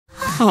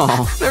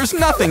Oh, there's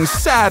nothing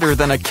sadder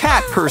than a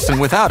cat person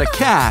without a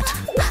cat.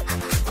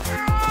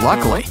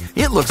 Luckily,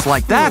 it looks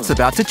like that's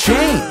about to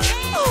change.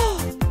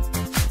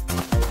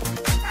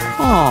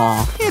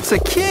 Oh, it's a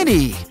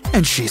kitty,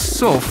 and she's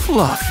so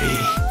fluffy.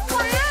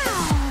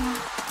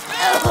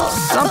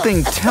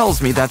 Something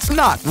tells me that's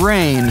not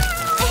rain.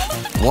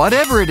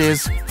 Whatever it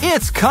is,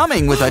 it's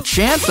coming with a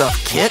chance of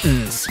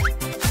kittens.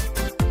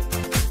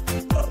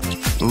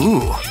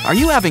 Ooh, are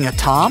you having a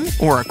Tom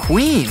or a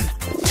Queen?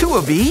 2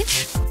 of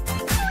each?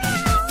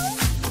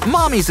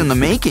 Mommies in the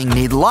making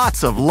need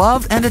lots of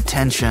love and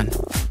attention.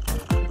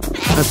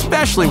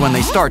 Especially when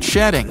they start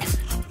shedding.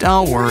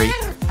 Don't worry,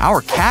 our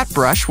cat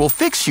brush will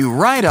fix you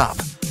right up.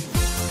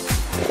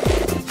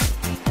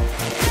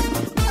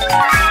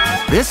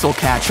 This'll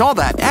catch all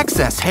that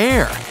excess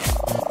hair.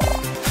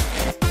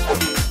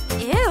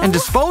 Ew. And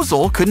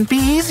disposal couldn't be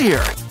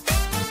easier.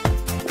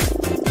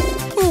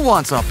 Who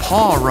wants a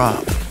paw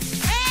rub?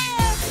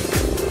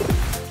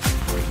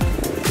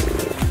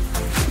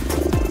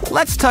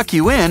 Let's tuck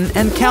you in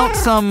and count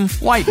some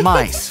white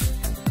mice.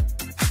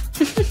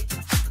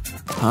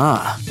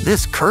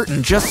 This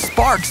curtain just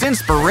sparks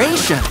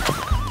inspiration.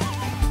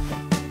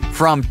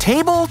 From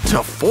table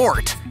to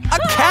fort, a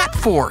cat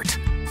fort.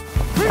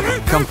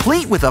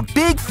 Complete with a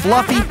big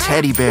fluffy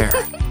teddy bear.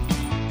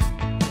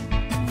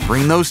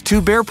 Bring those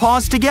 2 bear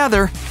paws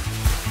together.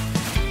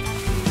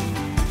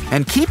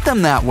 And keep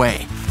them that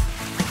way.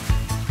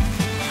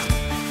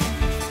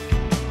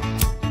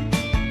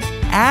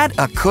 Add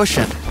a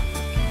cushion.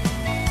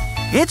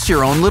 It's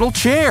your own little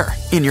chair,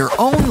 in your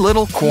own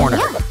little corner.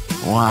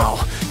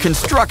 Wow,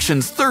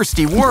 construction's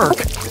thirsty work,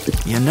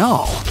 you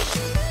know.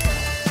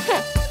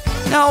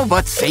 No,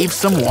 but save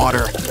some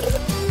water.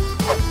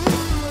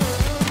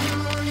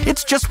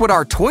 It's just what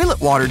our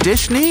toilet water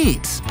dish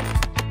needs.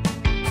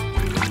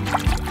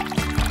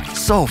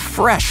 So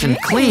fresh and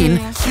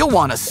clean, you'll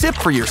want a sip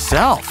for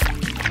yourself.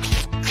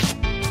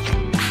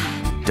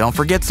 Don't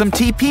forget some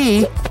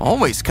TP,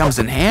 always comes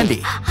in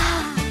handy.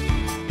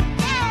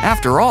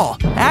 After all,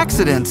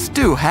 accidents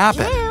do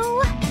happen.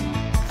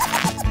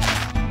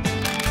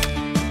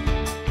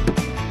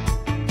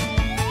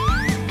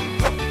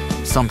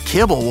 Some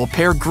kibble will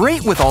pair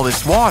great with all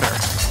this water.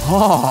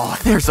 Oh,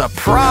 there's a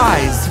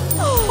prize!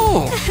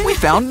 Oh, we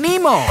found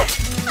Nemo!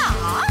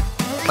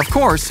 Of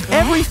course,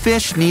 every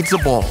fish needs a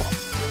bowl.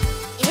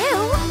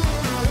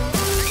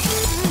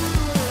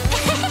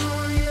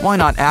 Why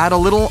not add a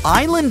little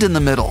island in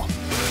the middle?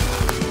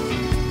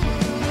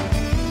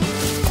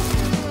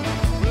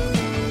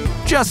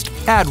 Just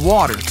add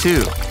water,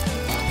 too.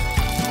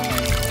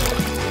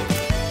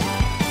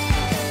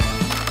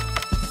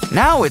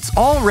 Now it's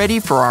all ready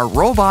for our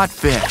robot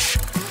fish.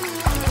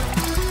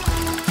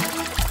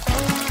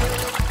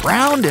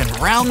 Round and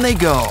round they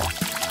go.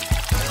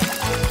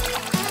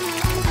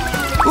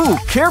 Ooh,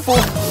 careful!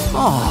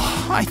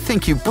 Oh, I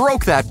think you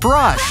broke that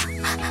brush.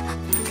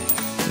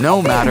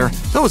 No matter,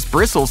 those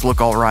bristles look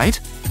all right.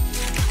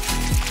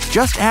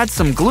 Just add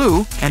some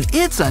glue and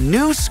it's a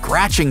new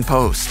scratching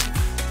post.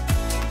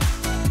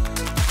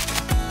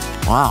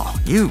 Wow,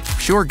 you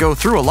sure go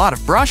through a lot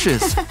of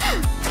brushes.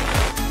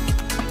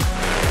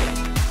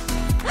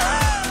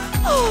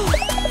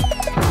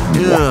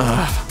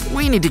 Ugh,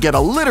 we need to get a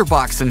litter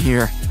box in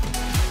here.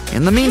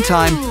 In the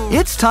meantime,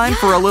 it's time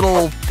for a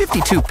little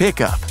 52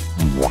 pickup.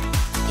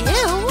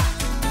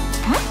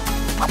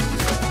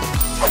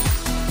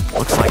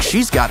 Looks like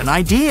she's got an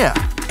idea.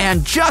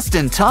 And just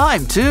in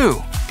time,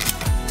 too.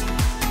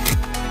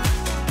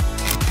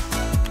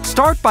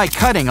 Start by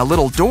cutting a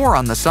little door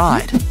on the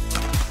side.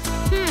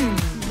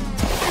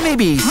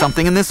 Maybe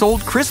something in this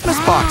old Christmas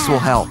box will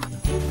help.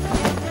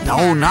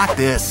 No, not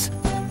this.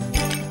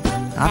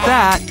 Not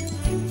that.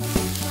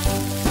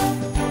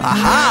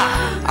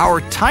 Aha!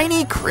 Our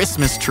tiny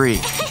Christmas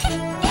tree.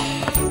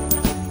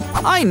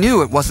 I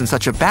knew it wasn't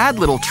such a bad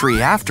little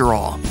tree after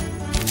all.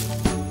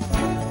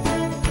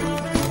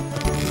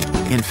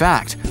 In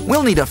fact,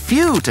 we'll need a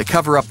few to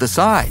cover up the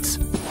sides.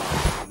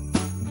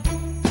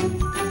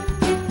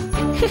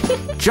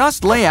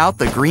 Just lay out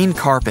the green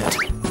carpet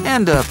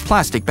and a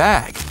plastic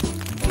bag.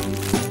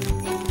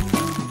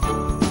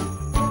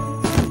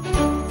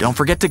 Don't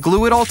forget to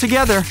glue it all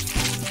together.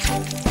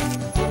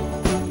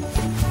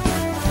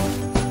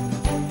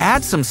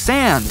 Add some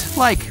sand,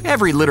 like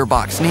every litter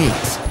box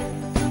needs.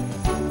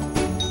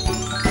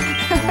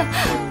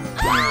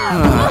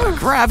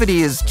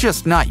 Gravity is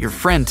just not your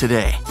friend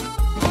today.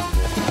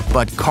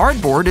 But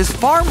cardboard is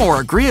far more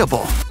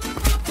agreeable.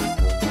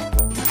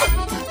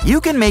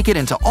 You can make it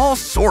into all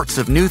sorts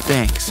of new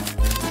things.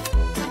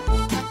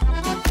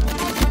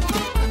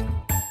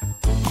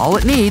 All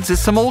it needs is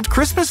some old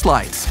Christmas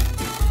lights.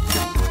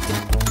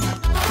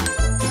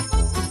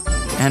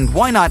 And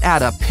why not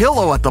add a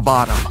pillow at the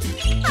bottom?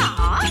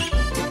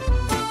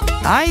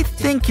 I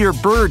think your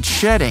bird's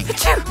shedding.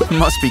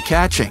 Must be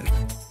catching.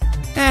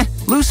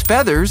 Loose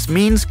feathers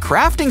means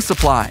crafting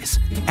supplies.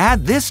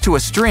 Add this to a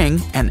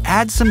string and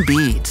add some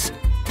beads.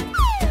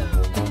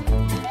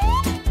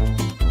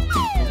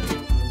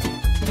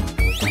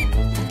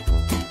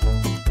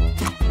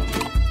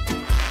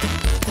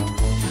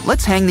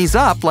 Let's hang these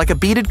up like a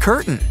beaded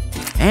curtain.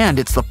 And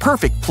it's the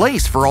perfect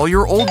place for all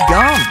your old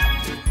gum.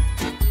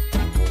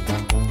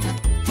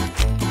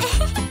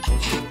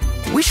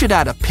 We should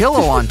add a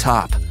pillow on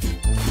top.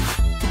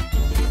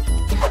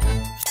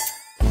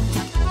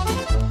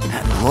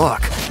 And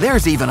look,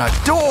 there's even a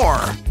door.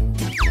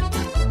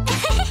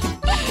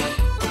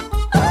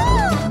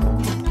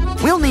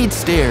 We'll need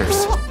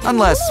stairs,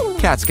 unless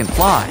cats can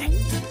fly.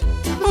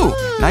 Ooh,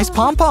 nice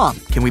pom-pom.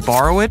 Can we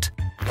borrow it?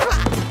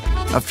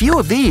 A few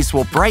of these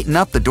will brighten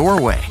up the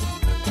doorway.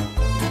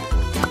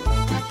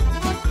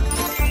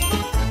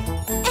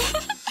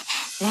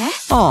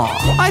 Oh,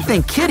 I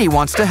think Kitty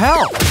wants to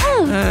help.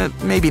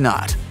 Maybe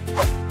not.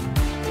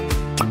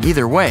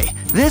 Either way,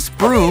 this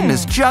broom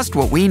is just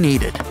what we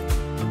needed.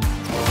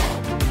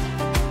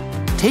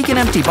 Take an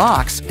empty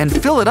box and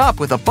fill it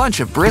up with a bunch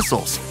of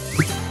bristles.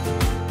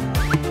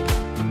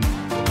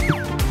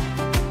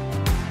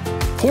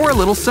 Pour a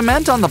little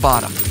cement on the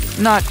bottom,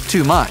 not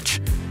too much.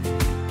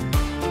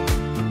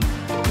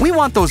 We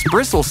want those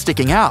bristles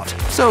sticking out,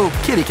 so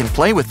Kitty can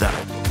play with them.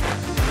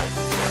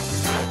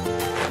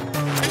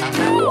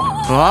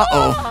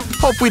 Uh-oh,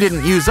 hope we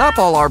didn't use up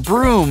all our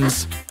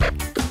brooms.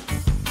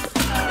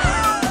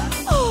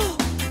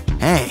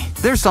 Hey,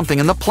 there's something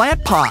in the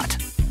plant pot.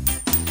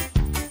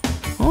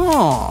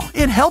 Oh,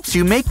 it helps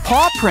you make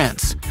paw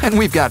prints, and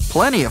we've got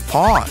plenty of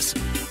paws.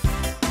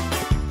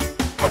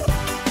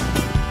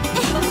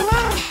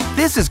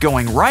 This is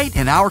going right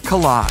in our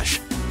collage.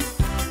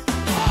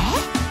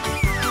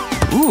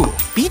 Ooh,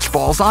 beach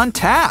balls on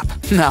tap.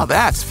 Now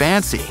that's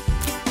fancy.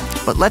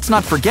 But let's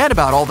not forget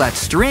about all that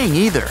string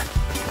either.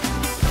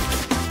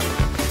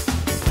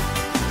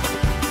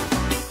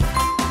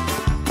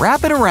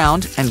 Wrap it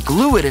around and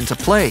glue it into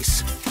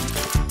place.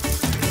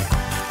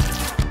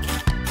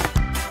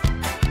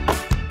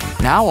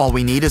 Now all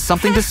we need is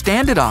something to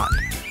stand it on.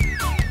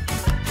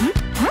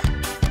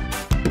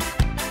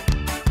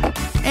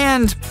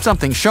 And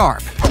something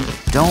sharp.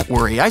 Don't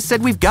worry, I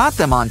said we've got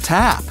them on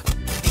tap.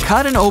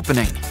 Cut an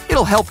opening.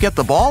 It'll help get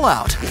the ball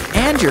out.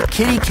 And your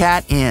kitty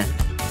cat in.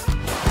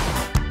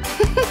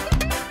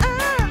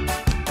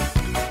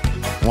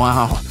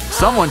 Wow,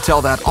 someone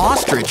tell that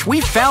ostrich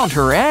we found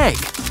her egg.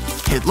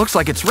 It looks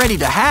like it's ready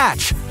to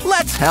hatch.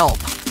 Let's help.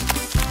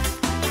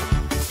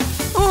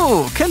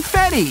 Ooh,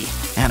 confetti.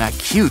 And a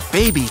cute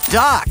baby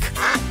duck.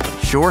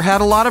 Sure had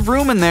a lot of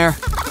room in there.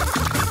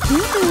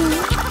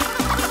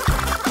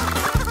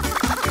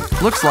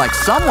 Looks like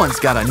someone's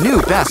got a new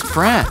best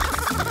friend.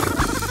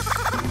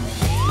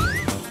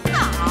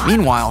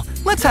 Meanwhile,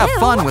 let's have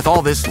fun with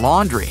all this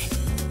laundry.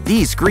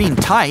 These green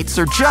tights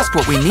are just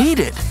what we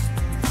needed.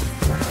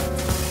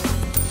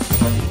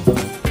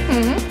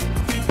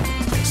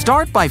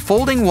 Start by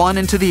folding one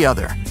into the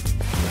other.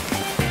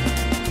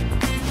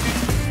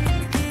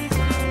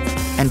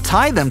 And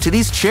tie them to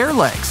these chair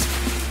legs.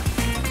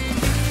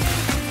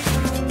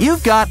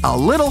 You've got a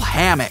little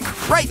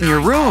hammock right in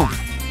your room.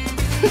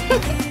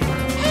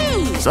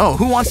 So,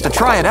 who wants to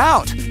try it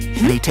out?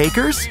 Any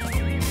takers?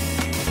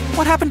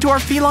 What happened to our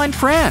feline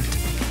friend?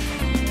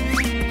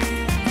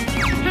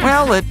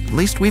 Well, at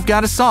least we've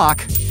got a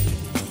sock.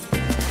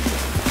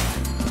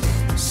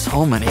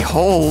 So many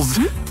holes.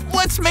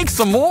 Let's make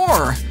some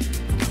more!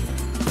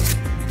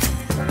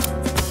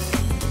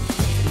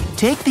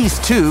 Take these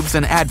tubes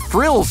and add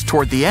frills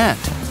toward the end.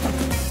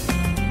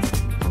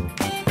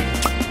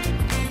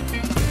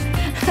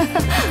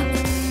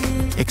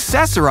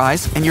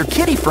 Accessorize and your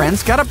kitty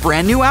friend's got a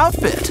brand new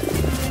outfit.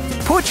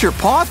 Put your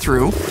paw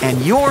through and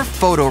you're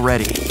photo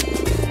ready.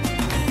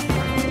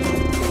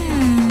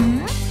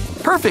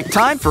 Perfect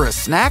time for a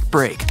snack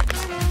break.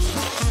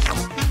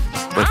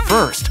 But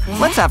first,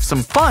 let's have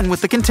some fun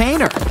with the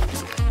container.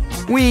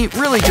 We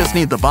really just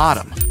need the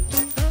bottom.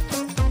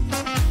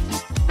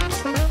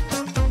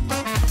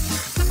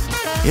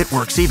 It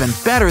works even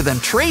better than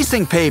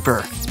tracing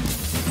paper.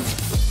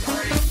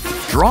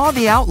 Draw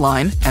the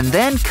outline and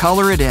then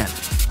color it in.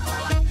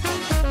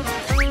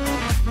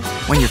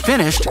 When you're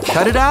finished,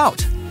 cut it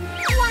out.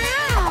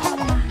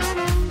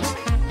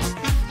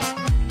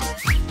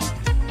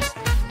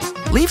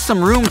 Leave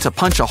some room to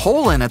punch a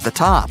hole in at the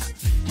top.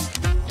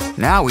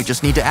 Now we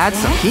just need to add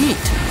some heat.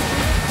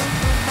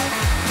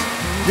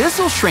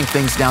 This'll shrink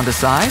things down to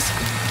size.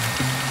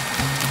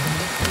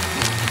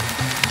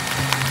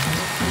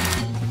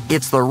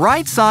 It's the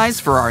right size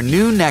for our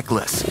new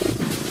necklace.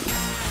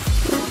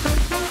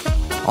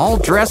 All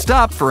dressed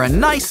up for a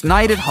nice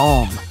night at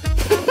home.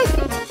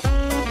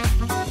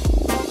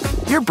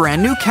 Your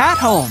brand new cat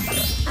home.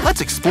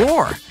 Let's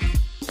explore.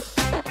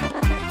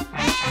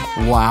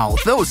 Wow,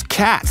 those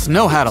cats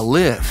know how to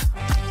live.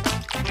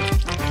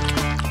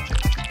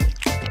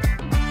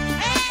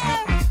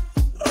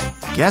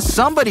 Guess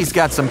somebody's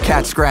got some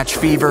cat scratch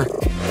fever.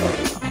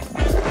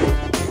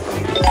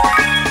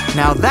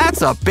 Now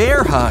that's a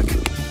bear hug.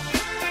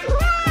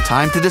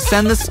 Time to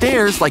descend the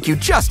stairs like you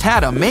just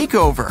had a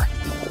makeover.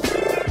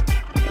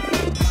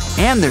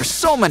 And there's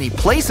so many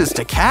places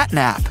to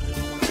catnap.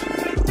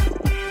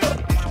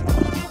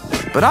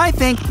 But I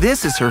think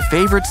this is her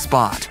favorite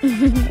spot.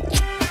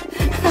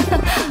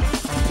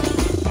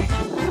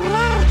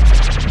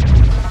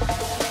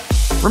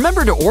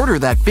 Remember to order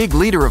that big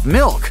liter of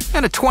milk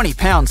and a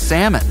 20-pound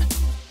salmon.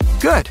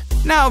 Good.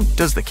 Now,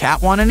 does the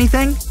cat want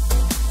anything?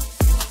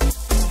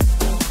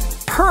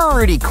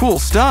 Pretty cool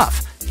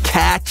stuff.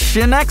 Catch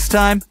you next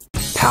time.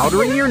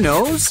 Powdering your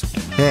nose?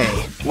 Hey,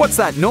 what's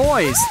that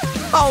noise?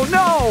 Oh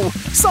no!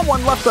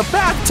 Someone left the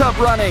bathtub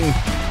running!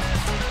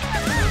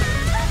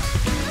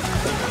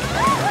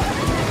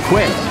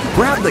 Quick,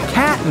 grab the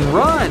cat and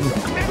run!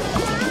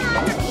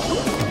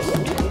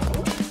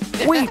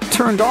 We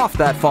turned off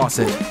that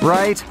faucet,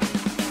 right?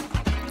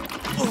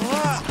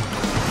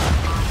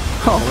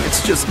 Oh,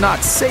 it's just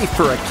not safe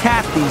for a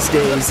cat these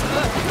days.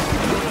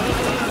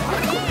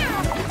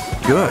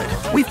 Good,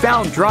 we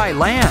found dry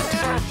land.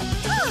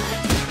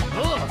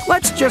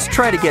 Let's just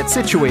try to get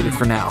situated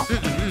for now.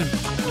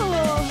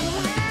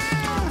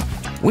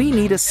 We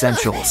need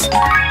essentials.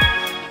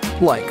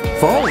 Like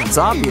phones,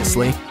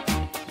 obviously.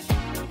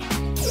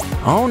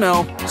 Oh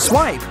no,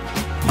 swipe.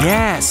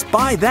 Yes,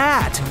 buy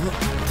that.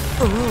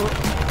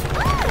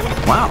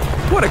 Wow,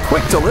 what a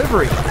quick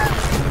delivery.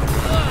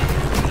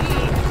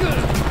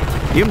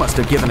 You must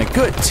have given a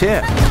good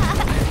tip.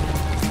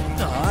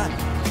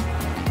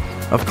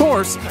 Of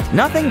course,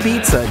 nothing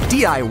beats a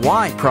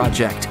DIY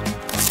project.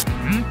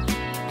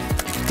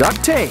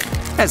 Duct tape,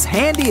 as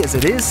handy as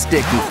it is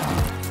sticky.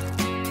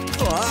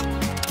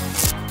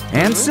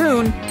 And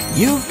soon,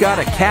 you've got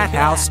a cat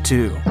house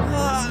too.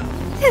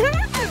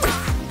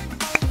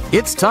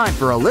 It's time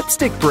for a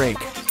lipstick break.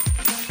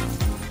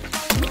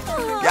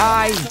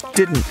 I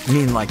didn't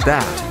mean like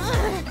that.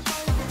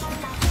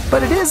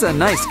 But it is a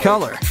nice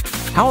color.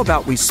 How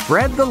about we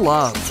spread the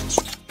love?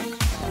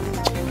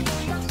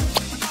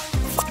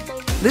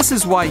 This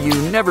is why you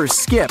never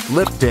skip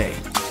lip day.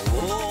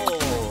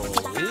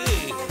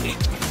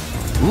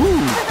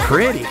 Ooh,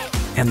 pretty.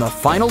 And the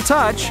final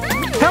touch,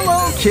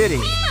 Hello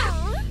Kitty.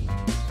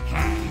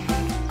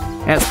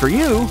 As for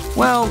you,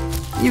 well,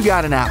 you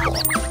got an apple.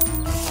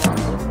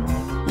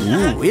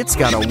 Ooh, it's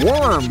got a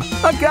worm,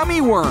 a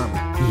gummy worm.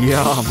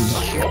 Yum.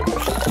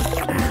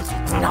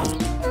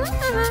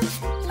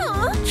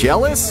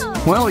 Jealous?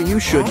 Well, you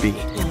should be.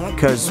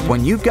 Because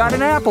when you've got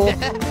an apple,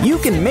 you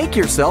can make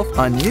yourself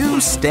a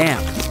new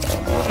stamp.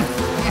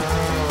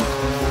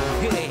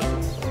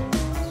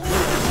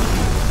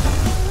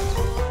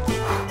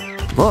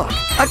 Look,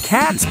 a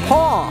cat's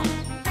paw.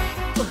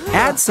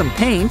 Add some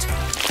paint.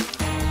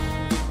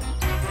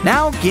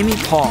 Now gimme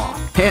paw,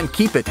 and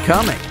keep it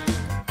coming.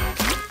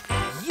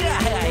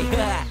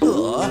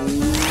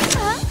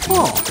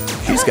 Oh,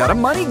 she's got a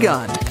money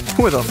gun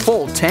with a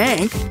full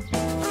tank.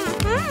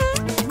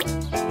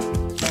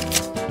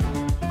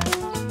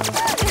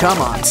 Come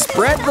on,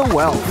 spread the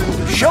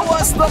wealth. Show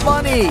us the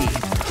money.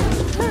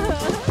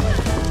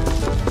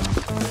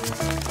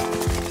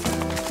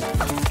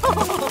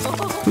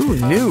 Who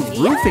knew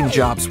roofing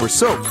jobs were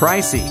so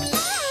pricey?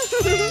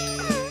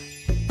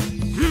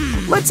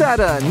 Let's add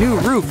a new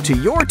roof to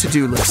your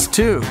to-do list,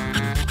 too.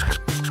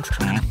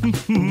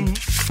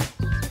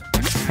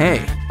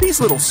 Hey, these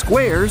little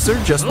squares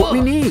are just what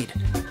we need.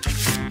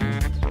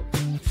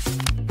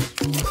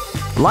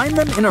 Line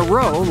them in a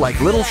row like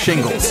little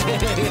shingles.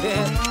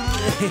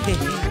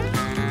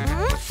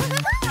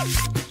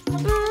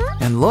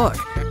 And look,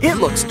 it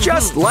looks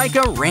just like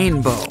a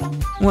rainbow.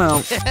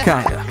 Well,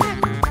 kinda.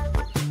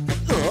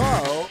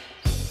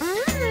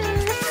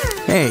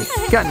 Hey,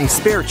 got any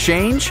spare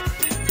change?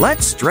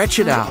 Let's stretch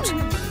it out.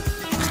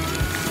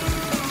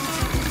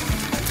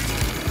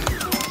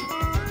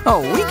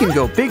 Oh, we can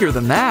go bigger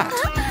than that.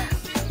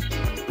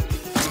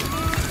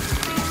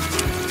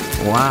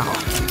 Wow.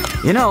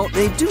 You know,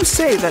 they do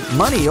say that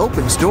money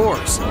opens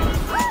doors.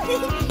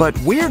 But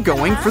we're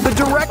going for the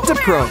direct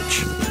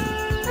approach.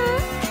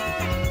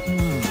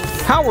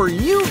 How are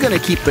you gonna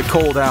keep the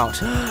cold out?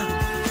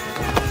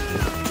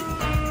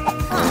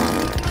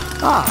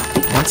 Ah,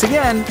 once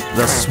again,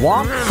 the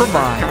swamp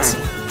provides.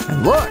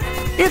 And look,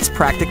 it's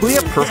practically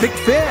a perfect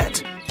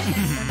fit.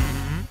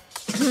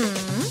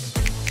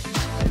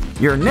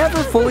 You're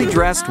never fully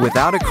dressed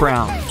without a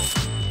crown.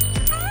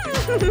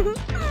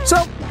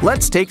 So,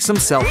 let's take some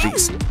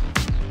selfies.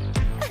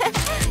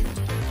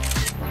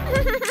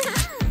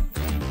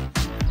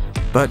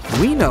 But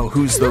we know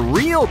who's the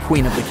real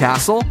queen of the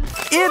castle.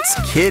 It's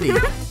Kitty.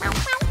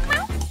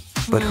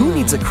 But who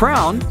needs a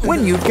crown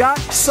when you've got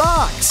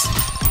socks?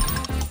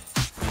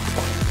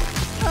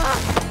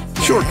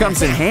 Sure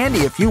comes in handy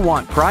if you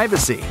want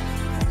privacy.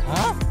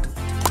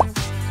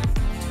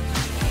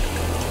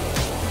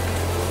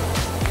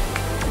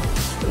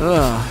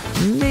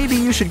 Maybe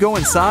you should go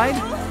inside?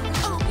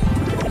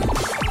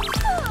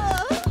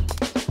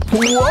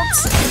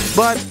 Whoops!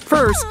 But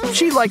first,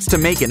 she likes to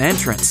make an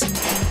entrance.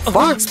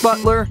 Fox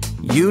Butler,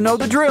 you know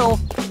the drill.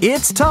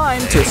 It's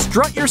time to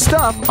strut your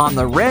stuff on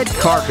the red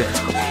carpet.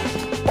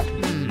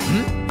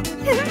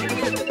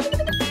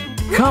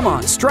 Come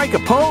on, strike a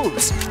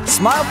pose.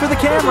 Smile for the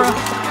camera.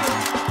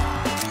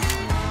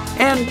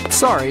 And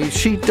sorry,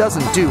 she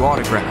doesn't do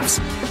autographs.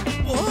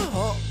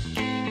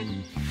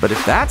 But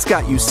if that's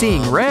got you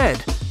seeing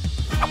red,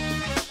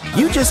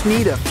 you just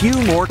need a few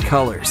more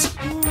colors.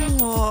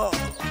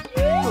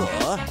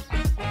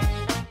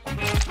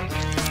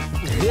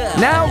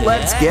 Now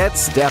let's get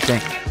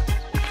stepping.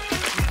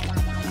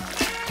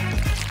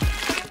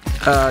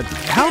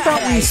 How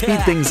about we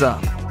speed things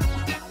up?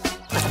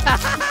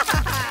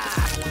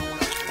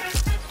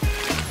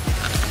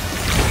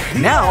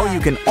 Now you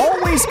can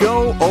always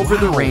go over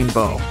the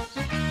rainbow.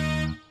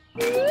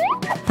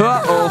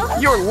 Uh-oh,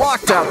 you're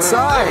locked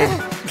outside.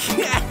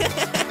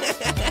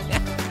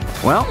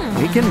 Well,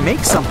 we can make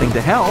something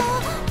to help.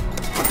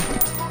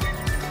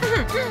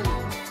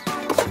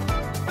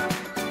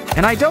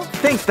 And I don't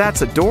think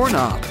that's a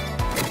doorknob.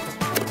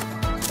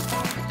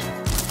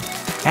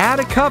 Add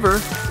a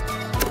cover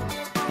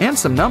and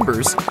some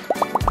numbers.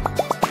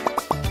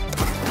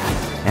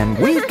 And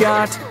we've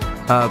got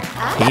a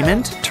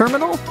payment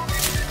terminal.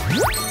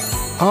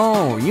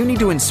 Oh, you need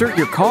to insert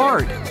your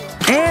card.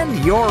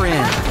 And you're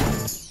in.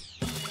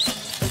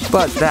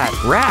 But that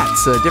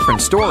rat's a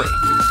different story.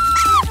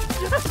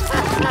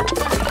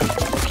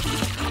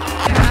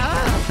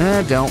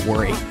 Don't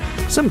worry.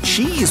 Some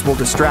cheese will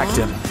distract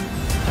him.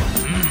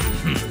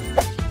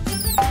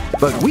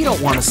 But we don't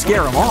want to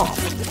scare him off.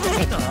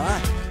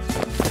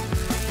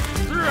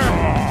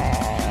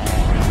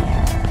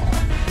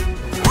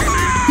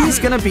 He's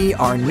gonna be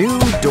our new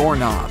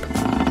doorknob.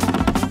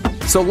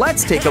 So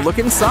let's take a look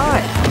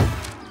inside.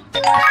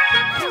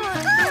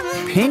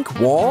 Pink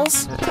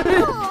walls?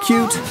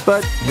 Cute,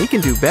 but we can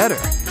do better.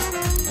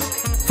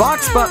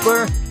 Fox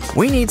Butler,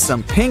 we need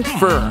some pink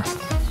fur.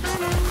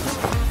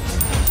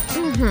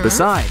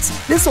 Besides,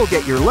 this'll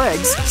get your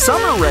legs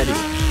summer ready.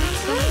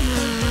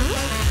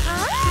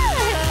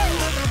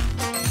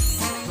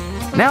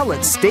 Now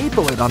let's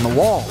staple it on the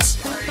walls.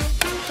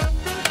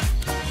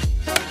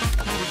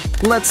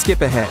 Let's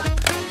skip ahead.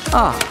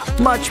 Ah,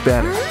 much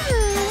better.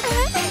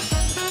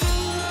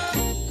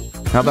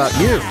 How about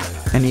you?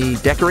 Any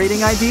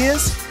decorating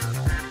ideas?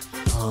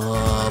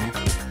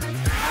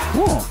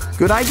 Oh,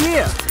 good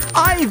idea.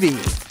 Ivy.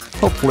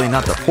 Hopefully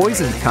not the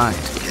poison kind.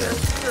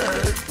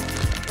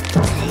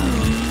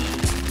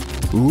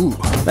 Ooh,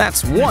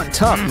 that's one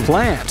tough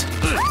plant.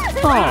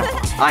 Oh,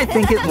 I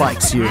think it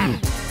likes you.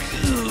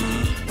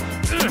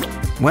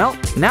 Well,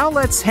 now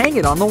let's hang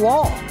it on the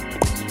wall.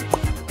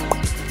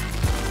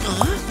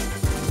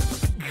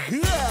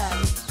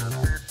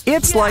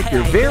 It's like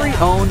your very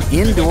own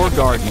indoor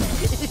garden.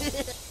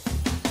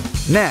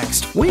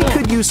 Next, we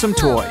could use some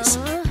toys.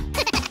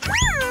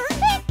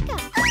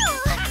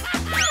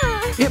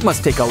 It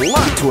must take a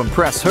lot to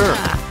impress her.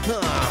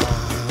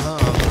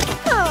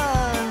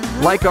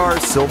 Like our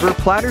silver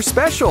platter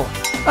special,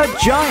 a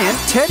giant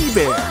teddy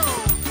bear.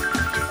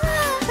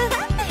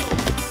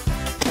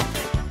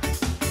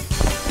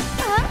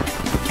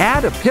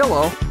 Add a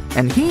pillow,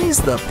 and he's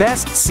the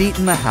best seat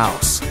in the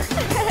house.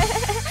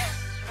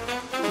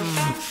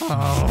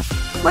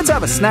 Let's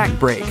have a snack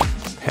break.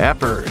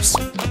 Peppers.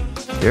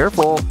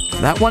 Careful,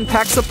 that one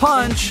packs a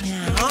punch.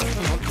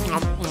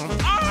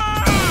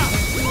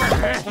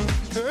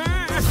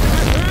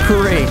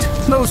 Great,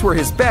 those were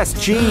his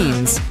best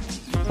jeans.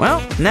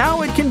 Well,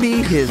 now it can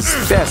be his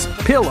best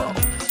pillow.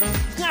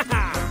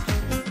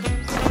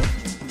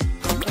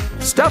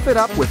 Stuff it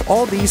up with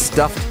all these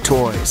stuffed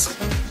toys.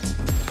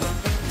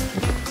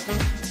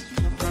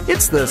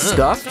 It's the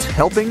stuffed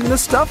helping the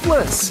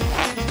stuffless.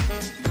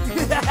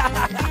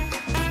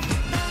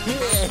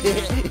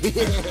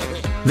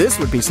 This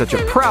would be such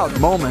a proud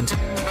moment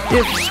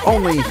if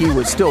only he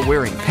was still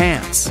wearing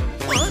pants.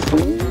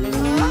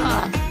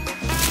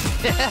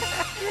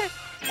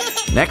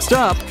 Next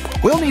up,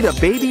 we'll need a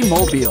baby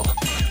mobile.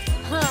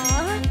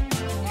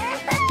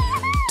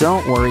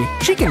 Don't worry,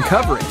 she can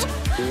cover it.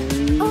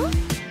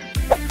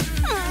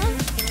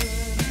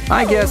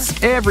 I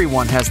guess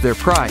everyone has their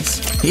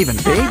price, even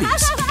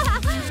babies.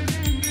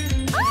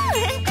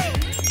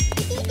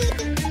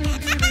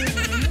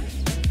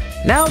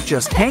 Now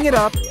just hang it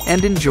up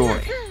and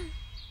enjoy.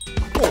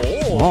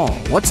 Oh,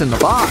 what's in the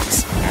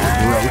box?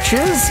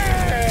 Roaches?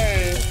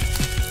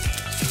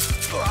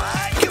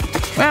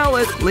 Well,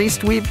 at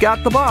least we've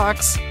got the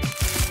box.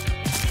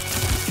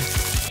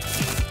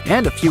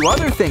 And a few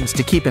other things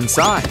to keep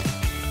inside.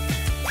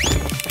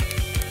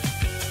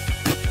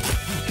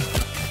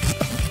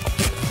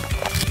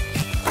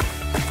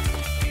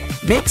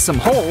 Make some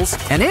holes,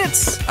 and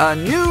it's a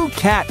new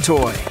cat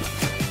toy.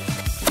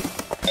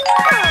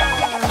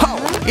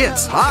 Oh,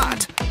 it's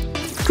hot.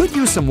 Could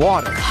use some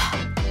water.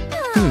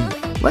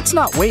 Let's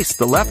not waste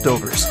the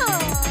leftovers.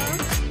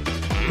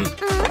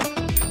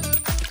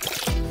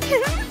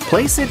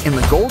 Place it in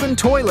the golden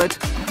toilet,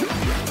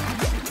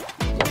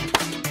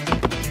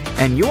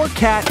 and your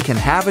cat can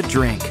have a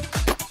drink.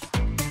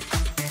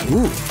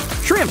 Ooh,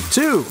 shrimp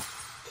too.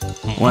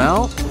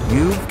 Well,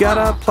 you've got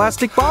a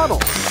plastic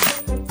bottle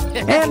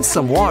and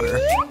some water,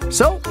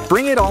 so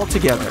bring it all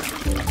together.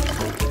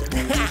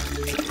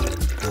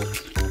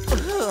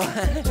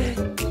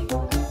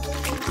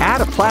 Add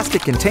a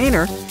plastic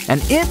container,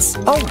 and it's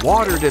a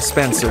water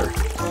dispenser.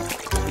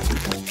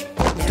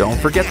 Don't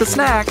forget the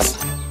snacks.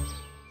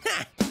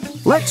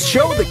 Let's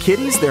show the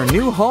kitties their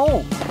new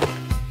home.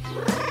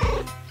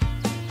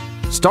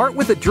 Start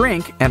with a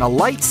drink and a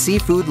light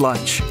seafood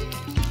lunch.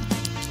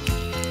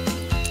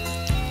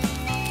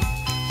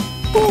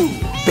 Ooh,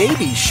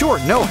 babies sure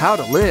know how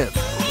to live.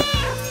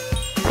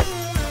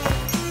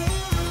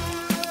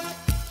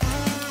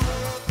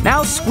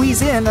 Now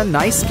squeeze in a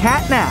nice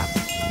cat nap.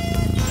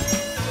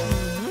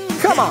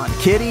 Come on,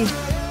 kitty.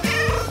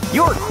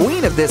 You're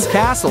queen of this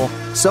castle,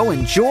 so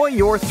enjoy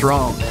your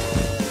throne.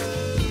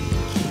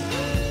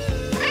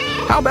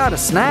 How about a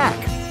snack?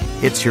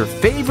 It's your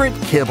favorite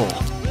kibble.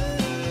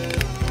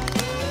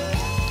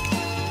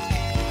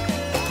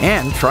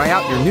 And try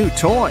out your new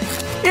toy.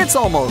 It's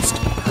almost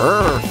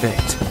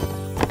perfect.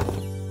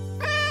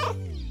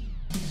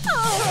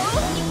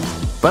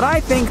 But I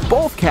think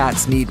both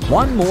cats need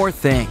one more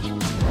thing.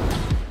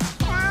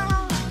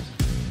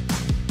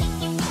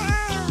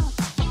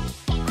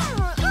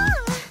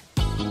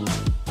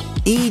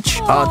 Each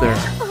other.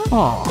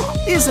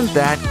 Aw, isn't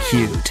that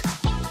cute?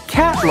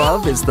 Cat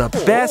love is the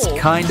best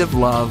kind of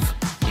love.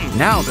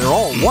 Now they're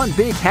all one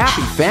big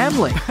happy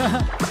family.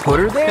 Put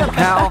her there,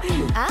 pal.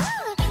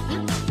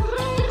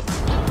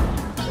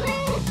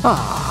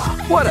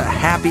 Ah, what a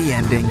happy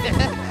ending.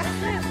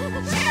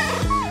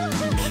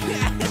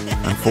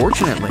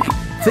 Unfortunately,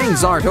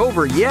 things aren't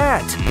over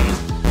yet.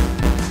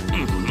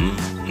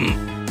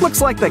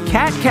 Looks like the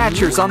cat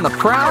catcher's on the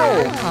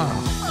prowl.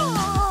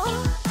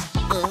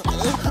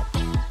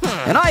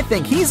 And I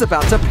think he's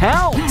about to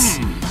pounce.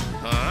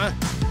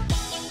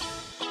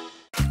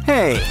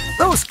 Hey,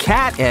 those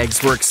cat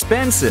eggs were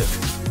expensive.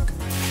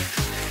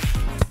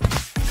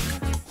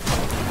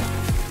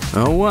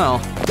 Oh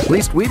well, at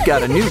least we've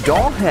got a new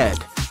doll head.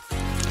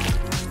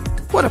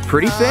 What a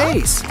pretty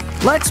face.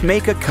 Let's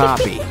make a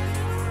copy.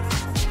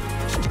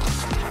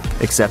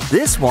 Except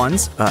this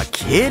one's a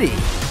kitty.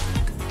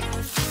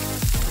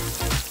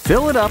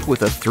 Fill it up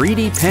with a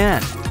 3D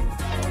pen.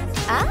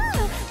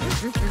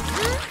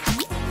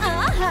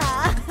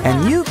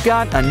 And you've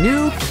got a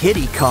new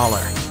kitty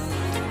collar.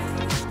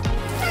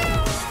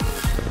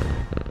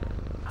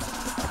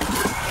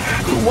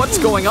 What's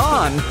going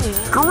on?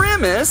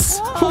 Grimace?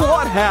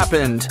 What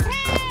happened?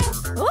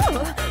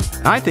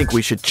 I think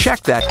we should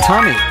check that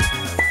tummy.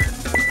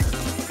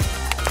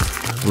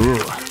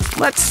 Ooh,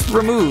 let's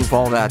remove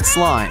all that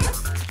slime.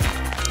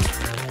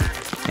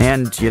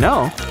 And, you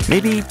know,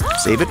 maybe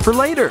save it for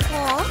later.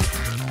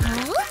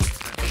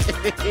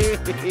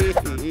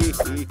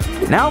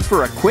 Now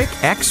for a quick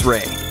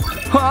X-ray.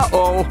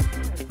 Uh-oh.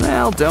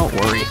 Well, don't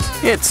worry.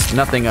 It's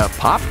nothing a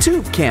pop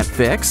tube can't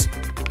fix.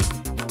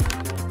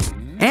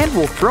 And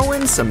we'll throw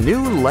in some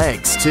new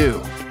legs,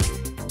 too.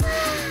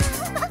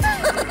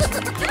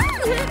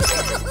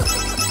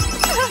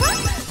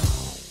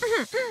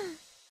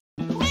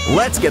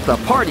 Let's get the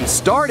party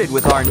started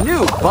with our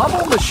new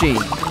bubble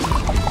machine.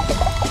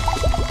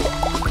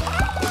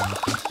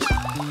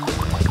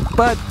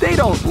 But they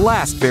don't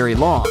last very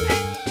long.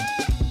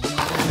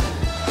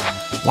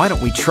 Why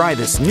don't we try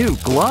this new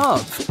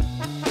glove?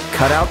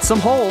 Cut out some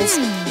holes.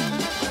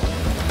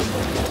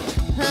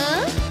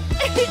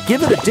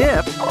 Give it a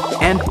dip,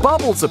 and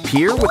bubbles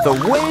appear with a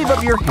wave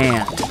of your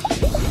hand.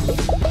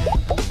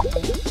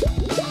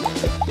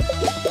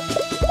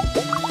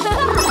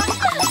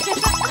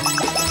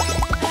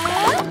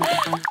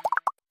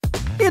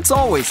 It's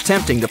always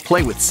tempting to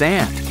play with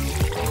sand.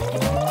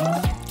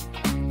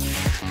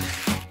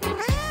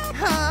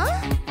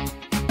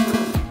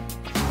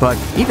 But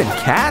even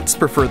cats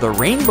prefer the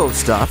rainbow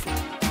stuff,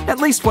 at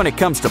least when it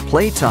comes to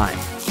playtime.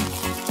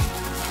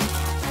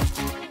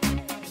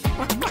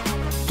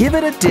 Give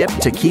it a dip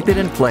to keep it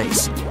in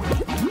place.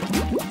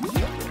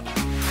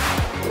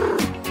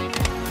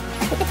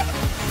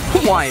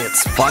 Why,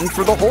 it's fun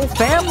for the whole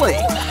family.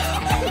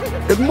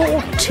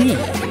 More tea,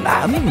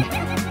 ma'am.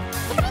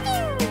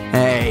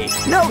 Hey,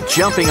 no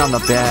jumping on the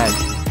bed.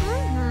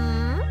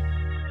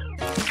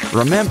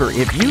 Remember,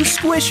 if you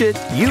squish it,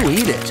 you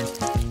eat it.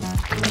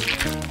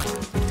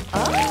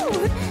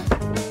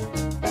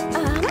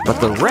 But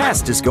the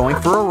rest is going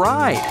for a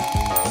ride.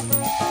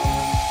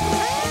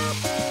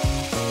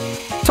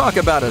 Talk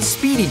about a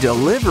speedy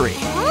delivery.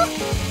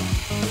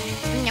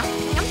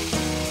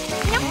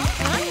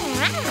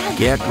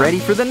 Get ready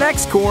for the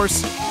next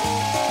course.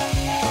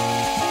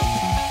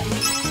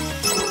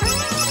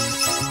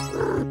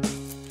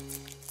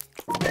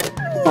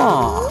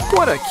 Aw,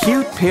 what a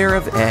cute pair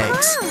of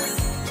eggs.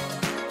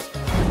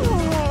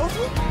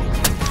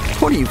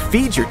 What do you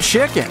feed your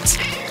chickens?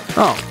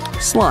 Oh,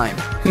 slime.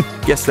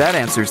 Guess that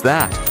answers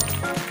that.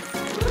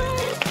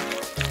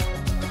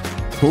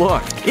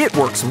 Look, it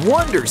works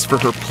wonders for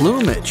her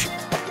plumage.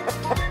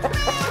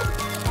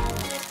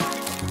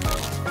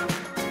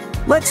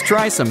 Let's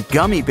try some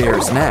gummy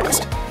bears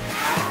next.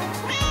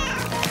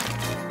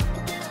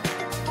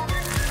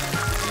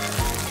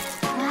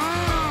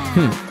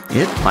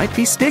 It might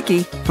be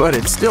sticky, but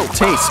it still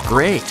tastes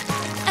great.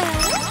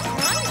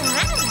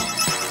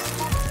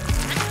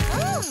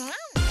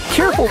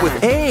 Careful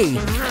with A.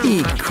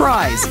 He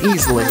cries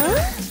easily.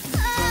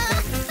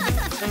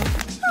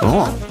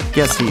 Oh,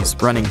 guess he's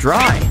running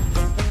dry.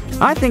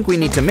 I think we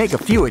need to make a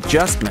few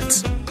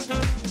adjustments.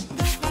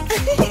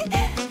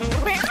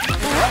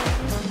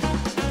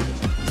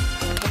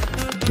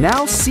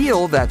 Now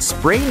seal that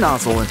spray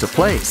nozzle into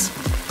place.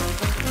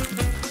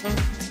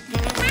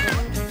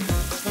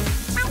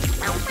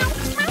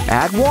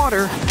 Add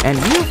water, and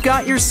you've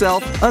got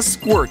yourself a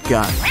squirt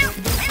gun.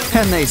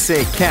 And they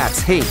say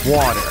cats hate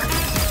water.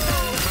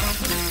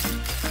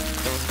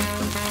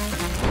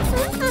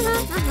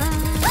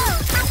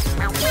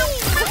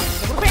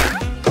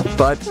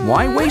 But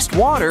why waste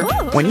water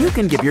when you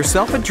can give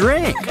yourself a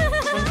drink?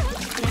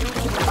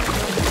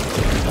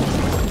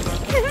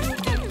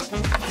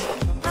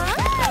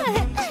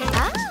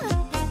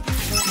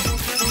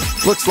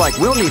 Looks like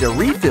we'll need a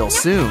refill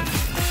soon.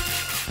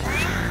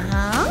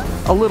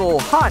 A little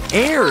hot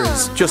air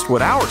is just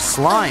what our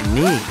slime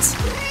needs.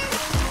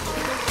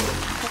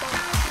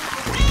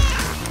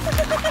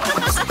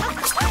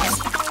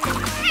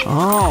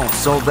 Oh,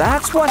 so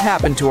that's what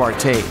happened to our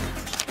tape.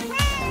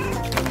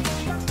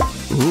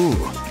 Ooh,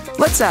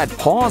 let's add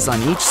paws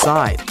on each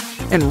side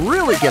and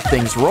really get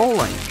things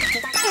rolling.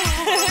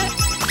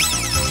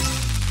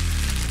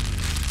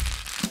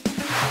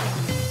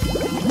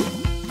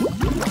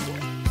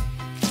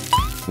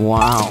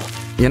 Wow,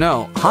 you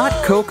know, hot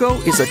cocoa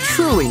is a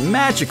truly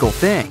magical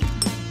thing,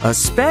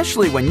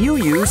 especially when you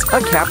use a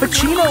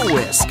cappuccino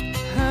whisk.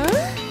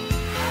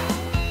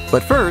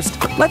 But first,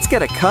 let's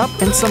get a cup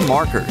and some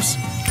markers.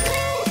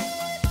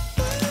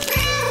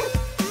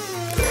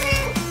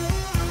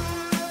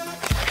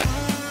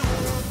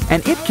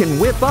 And it can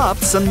whip up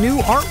some new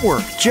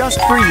artwork just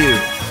for you.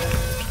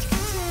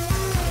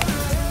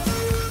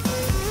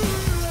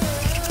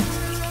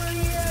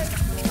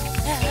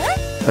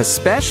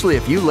 Especially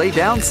if you lay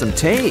down some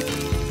tape.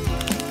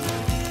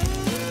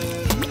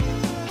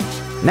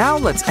 Now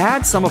let's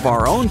add some of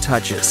our own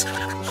touches.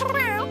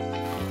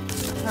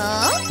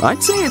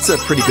 I'd say it's a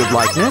pretty good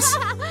likeness.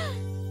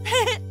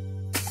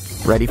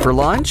 Ready for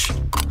lunch?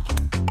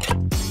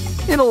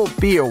 It'll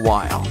be a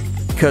while,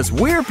 because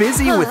we're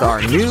busy with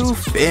our new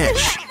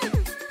fish.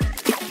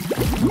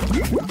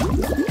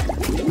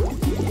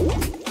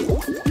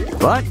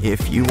 But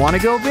if you want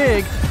to go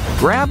big,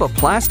 grab a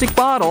plastic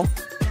bottle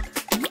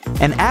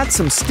and add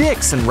some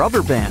sticks and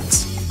rubber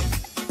bands.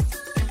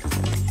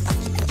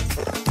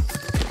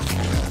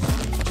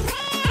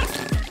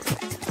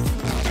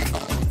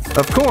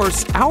 Of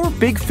course, our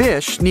big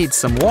fish needs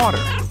some water.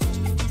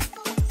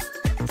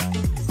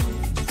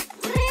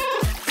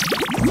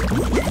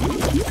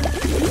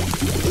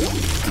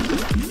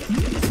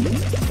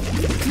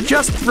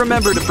 Just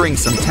remember to bring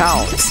some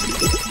towels.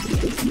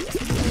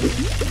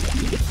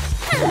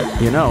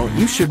 You know,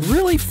 you should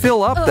really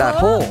fill up that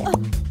hole.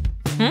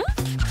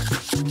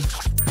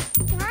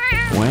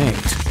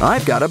 Wait,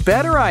 I've got a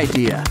better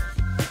idea.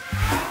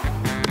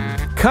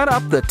 Cut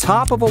up the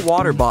top of a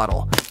water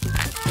bottle.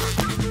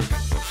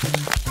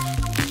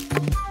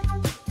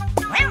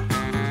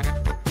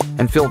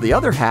 And fill the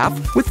other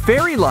half with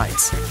fairy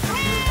lights.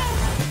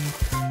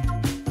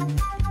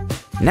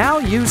 Now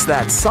use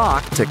that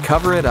sock to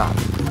cover it up.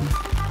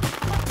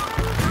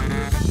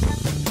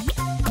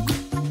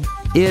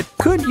 It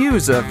could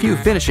use a few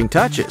finishing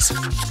touches.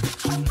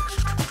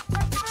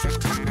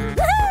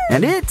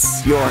 And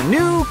it's your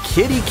new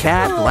kitty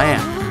cat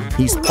lamp.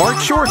 He's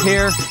part short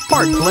hair,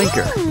 part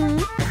blinker.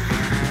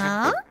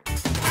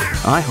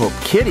 I hope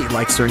Kitty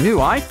likes her new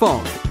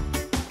iPhone.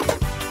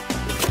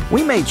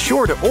 We made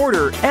sure to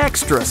order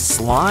extra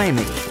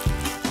slimy.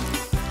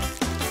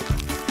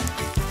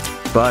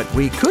 But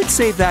we could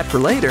save that for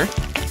later.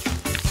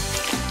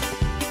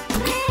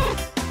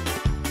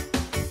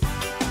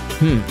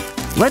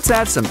 Let's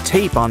add some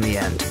tape on the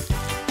end.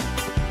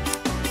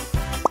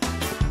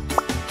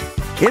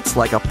 It's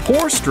like a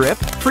pour strip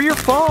for your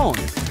phone.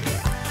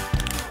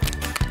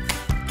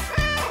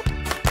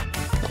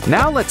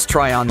 Now let's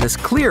try on this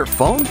clear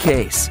phone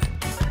case.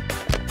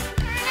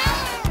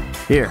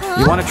 Here,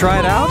 you want to try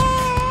it out?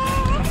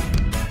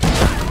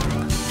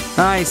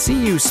 I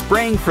see you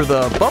spraying for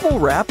the bubble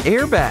wrap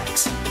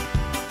airbags.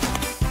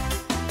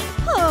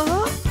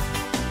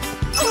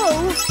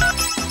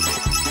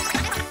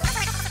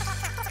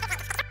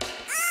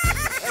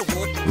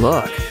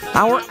 Look,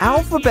 our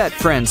alphabet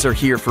friends are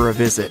here for a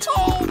visit.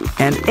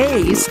 And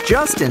A's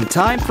just in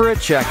time for a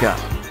checkup.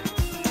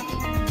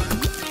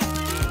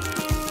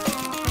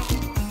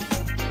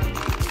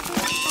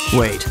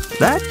 Wait,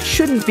 that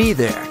shouldn't be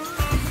there.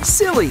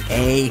 Silly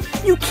A,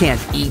 you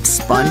can't eat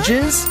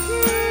sponges.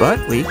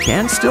 But we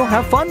can still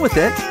have fun with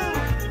it.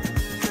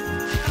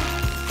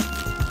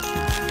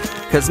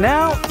 'Cause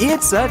now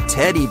it's a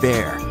teddy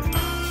bear.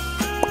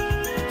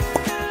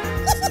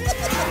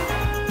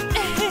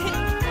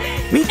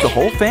 Meet the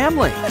whole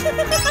family.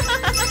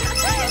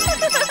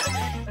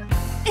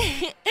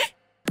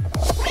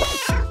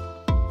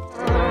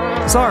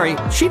 Sorry,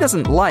 she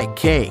doesn't like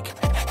cake.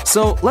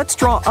 So let's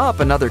draw up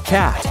another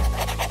cat.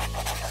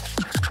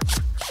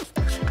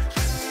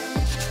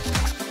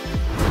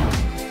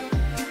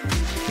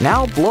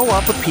 Now blow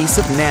up a piece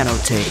of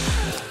nanotape.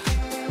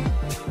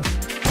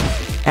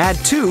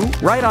 Add 2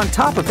 right on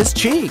top of his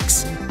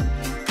cheeks.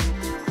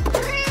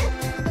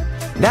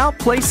 Now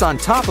place on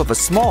top of a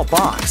small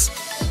box.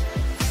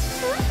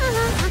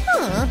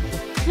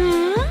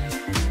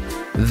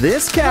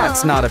 This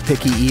cat's not a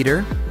picky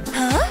eater.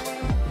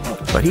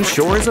 But he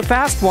sure is a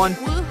fast one.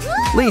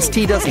 At least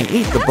he doesn't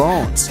eat the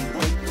bones.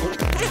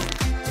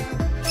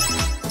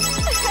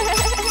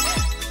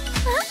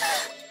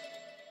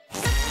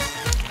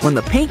 When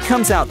the paint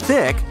comes out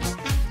thick,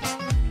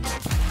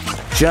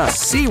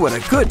 just see what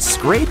a good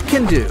scrape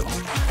can do.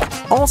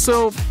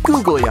 Also,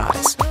 googly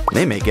eyes.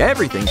 They make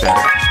everything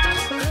better.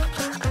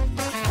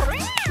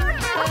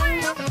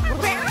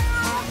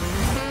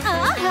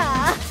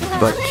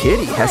 But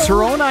Kitty has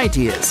her own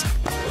ideas.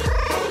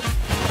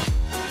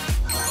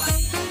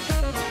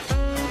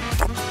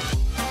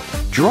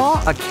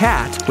 Draw a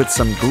cat with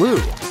some glue.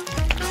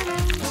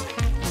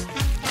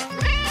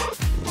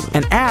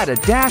 And add a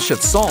dash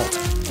of salt.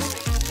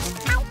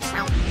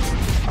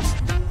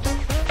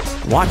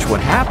 Watch what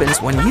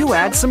happens when you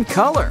add some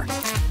color.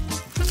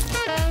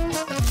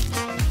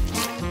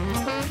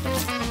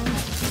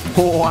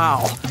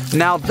 Wow,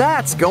 now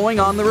that's going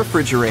on the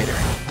refrigerator.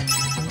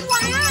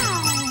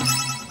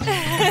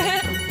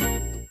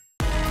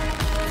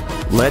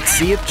 Let's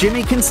see if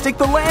Jimmy can stick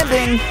the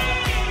landing.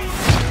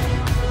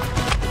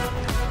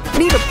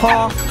 Need a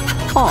paw?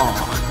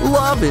 Aw,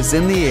 love is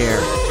in the air.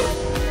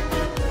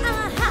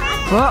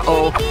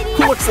 Uh-oh,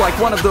 looks like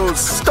one of those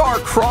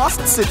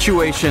star-crossed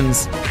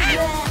situations.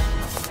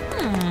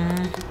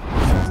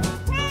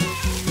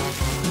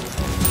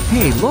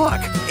 Hey, look,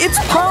 it's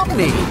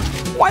Pomni.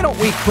 Why don't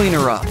we clean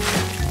her up?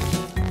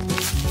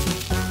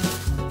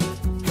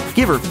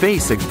 Give her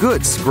face a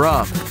good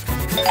scrub.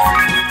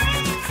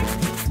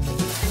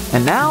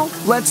 And now,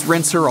 let's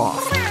rinse her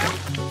off.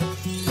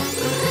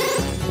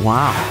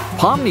 Wow,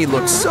 Pomni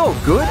looks so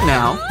good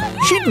now.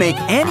 She'd make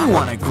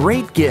anyone a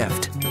great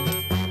gift.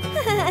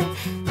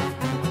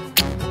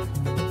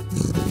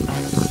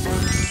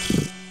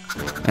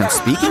 And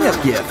speaking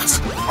of gifts,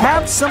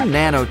 have some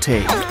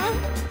nanotape.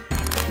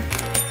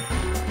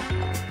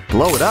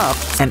 Blow it up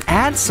and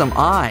add some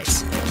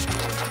eyes.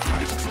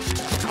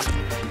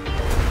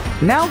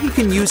 Now he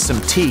can use some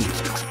teeth.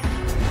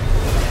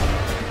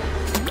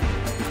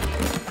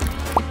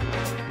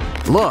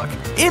 Look,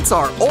 it's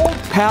our old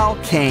pal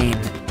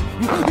Kane.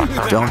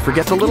 Don't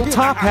forget the little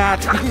top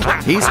hat.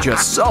 He's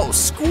just so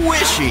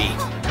squishy.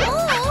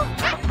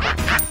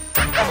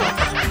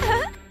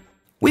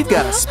 We've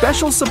got a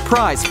special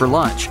surprise for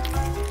lunch.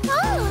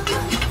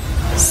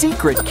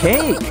 Secret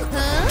cake.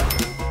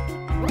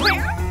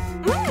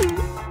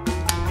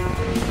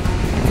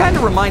 Kind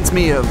of reminds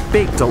me of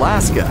baked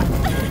Alaska.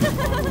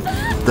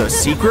 The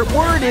secret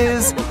word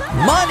is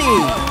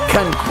money.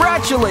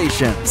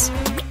 Congratulations.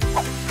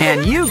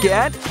 And you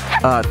get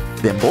a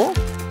thimble?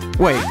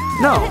 Wait,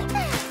 no.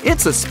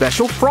 It's a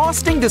special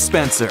frosting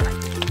dispenser.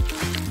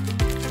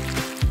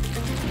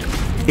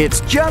 It's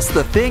just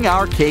the thing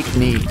our cake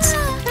needs.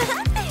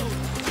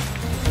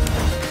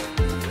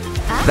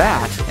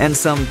 That and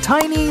some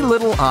tiny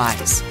little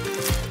eyes.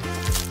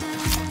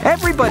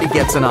 Everybody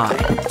gets an eye.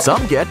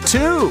 Some get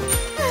two.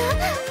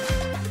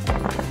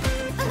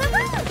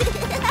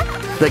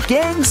 The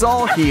gang's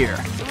all here.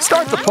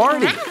 Start the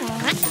party.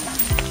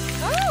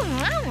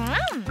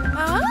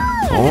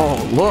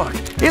 Oh, look,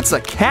 it's a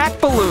cat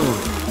balloon.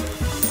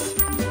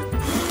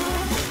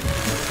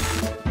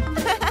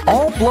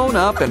 All blown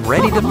up and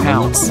ready to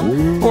pounce.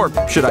 Or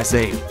should I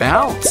say,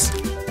 bounce?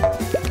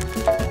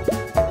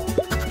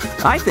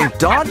 I think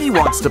Doggy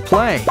wants to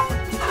play.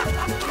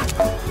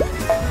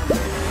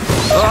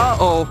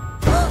 Uh-oh.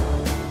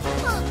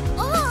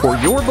 For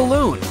your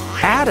balloon,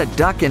 add a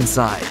duck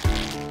inside.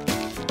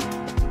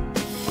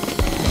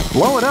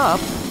 Blow it up.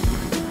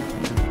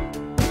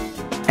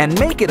 And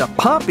make it a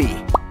puppy.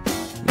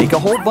 Make a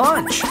whole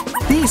bunch.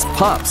 These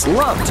pups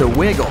love to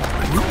wiggle.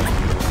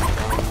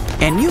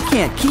 And you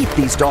can't keep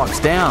these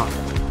dogs down.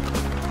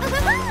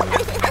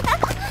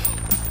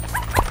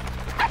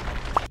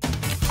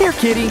 Here,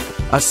 kitty,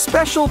 a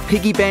special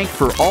piggy bank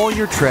for all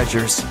your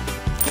treasures.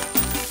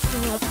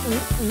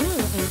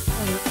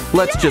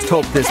 Let's just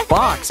hope this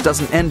box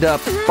doesn't end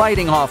up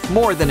biting off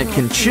more than it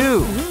can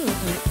chew.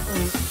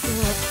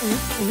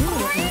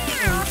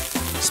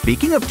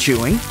 Speaking of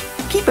chewing,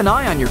 keep an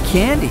eye on your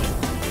candy.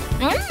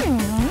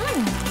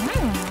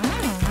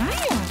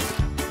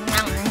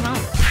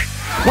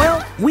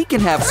 Well, we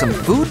can have some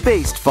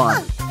food-based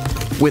fun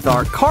with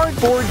our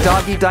cardboard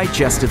doggy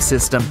digestive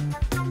system.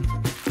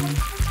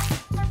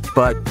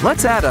 But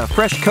let's add a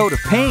fresh coat of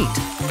paint.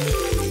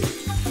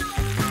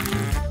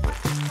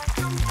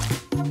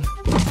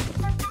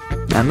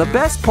 And the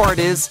best part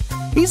is,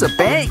 he's a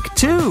bank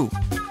too.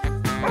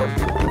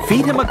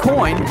 Feed him a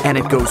coin and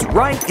it goes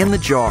right in the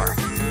jar.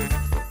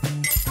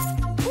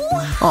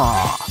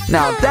 Aw,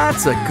 now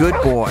that's a good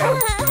boy.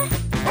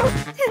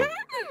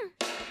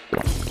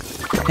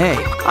 Hey,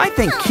 I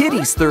think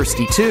Kitty's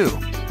thirsty too.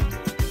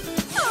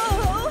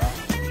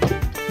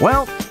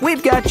 Well,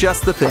 we've got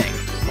just the thing.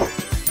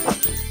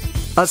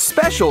 A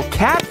special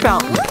cat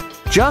fountain.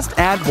 Just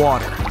add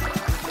water.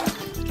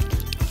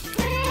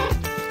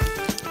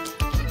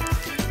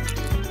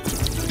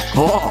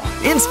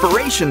 Oh,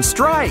 inspiration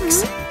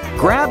strikes!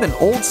 Grab an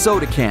old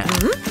soda can.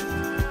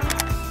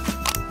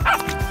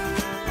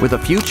 With a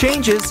few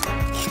changes,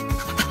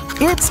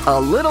 it's a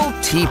little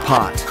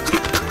teapot.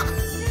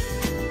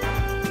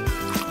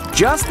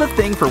 Just the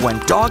thing for when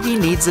Doggy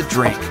needs a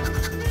drink.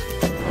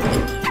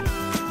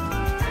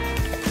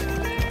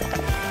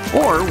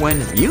 Or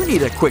when you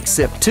need a quick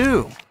sip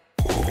too.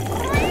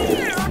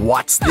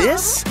 What's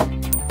this?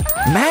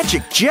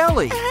 Magic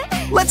jelly!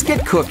 Let's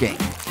get cooking.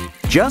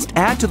 Just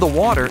add to the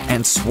water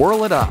and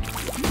swirl it up.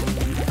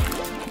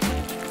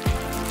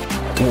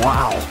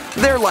 Wow,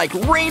 they're like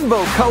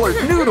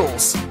rainbow-colored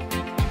noodles!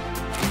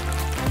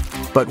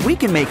 But we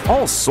can make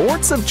all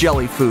sorts of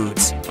jelly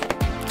foods.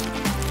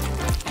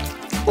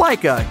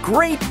 Like a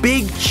great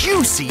big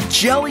juicy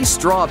jelly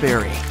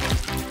strawberry.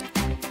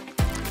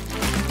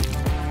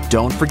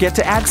 Don't forget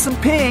to add some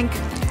pink.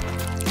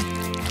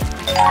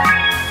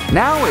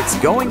 Now it's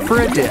going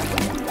for a dip.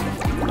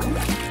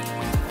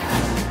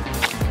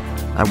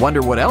 I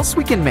wonder what else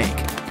we can make.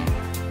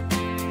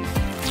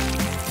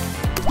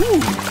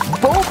 Ooh,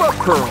 boba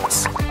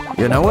pearls.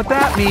 You know what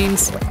that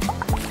means.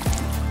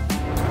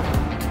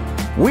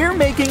 We're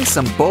making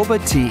some boba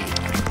tea.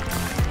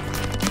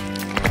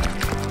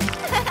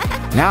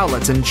 Now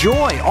let's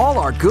enjoy all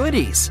our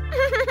goodies.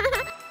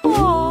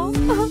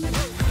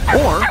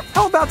 Or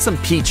how about some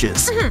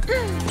peaches?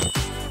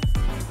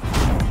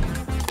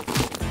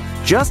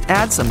 Just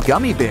add some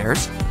gummy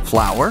bears,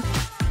 flour,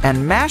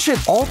 and mash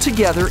it all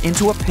together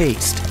into a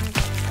paste.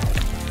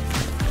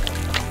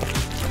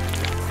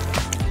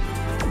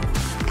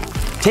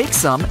 Take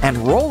some and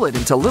roll it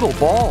into little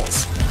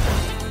balls.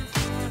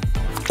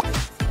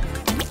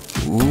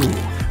 Ooh,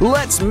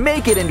 let's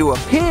make it into a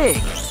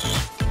pig!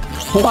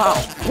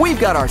 Wow, we've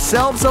got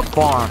ourselves a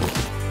farm.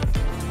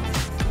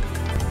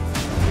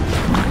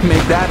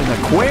 Make that an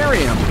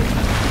aquarium.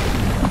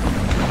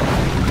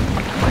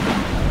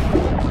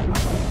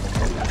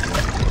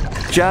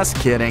 Just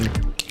kidding.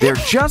 They're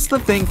just the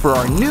thing for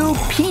our new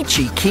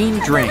peachy keen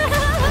drink.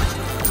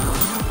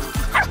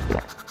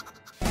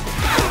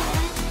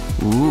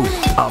 Ooh,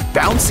 a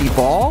bouncy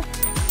ball?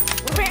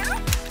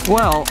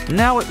 Well,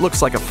 now it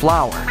looks like a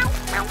flower.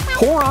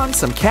 Pour on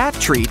some cat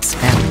treats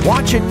and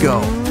watch it go.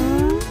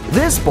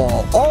 This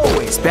ball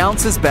always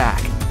bounces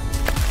back.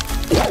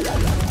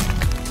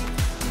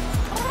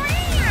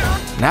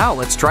 Now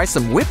let's try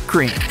some whipped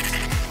cream.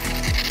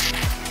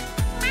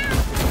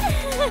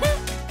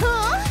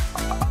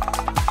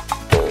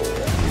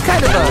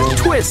 Kind of a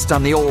twist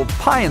on the old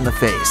pie in the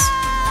face.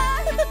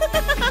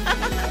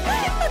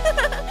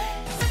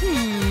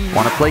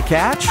 Want to play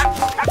catch?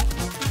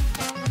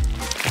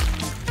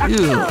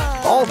 Ew,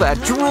 all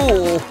that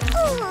drool.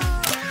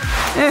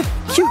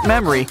 Cute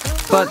memory,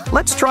 but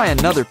let's try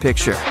another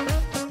picture.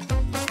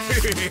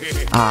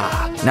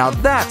 Ah, now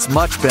that's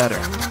much better.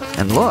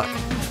 And look,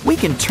 we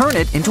can turn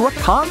it into a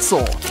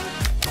console.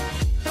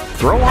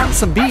 Throw on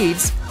some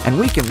beads, and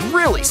we can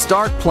really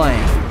start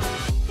playing.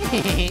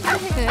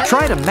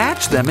 Try to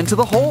match them into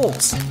the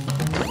holes.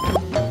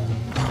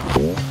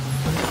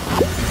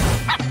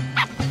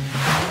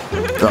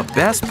 The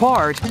best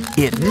part,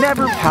 it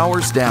never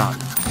powers down.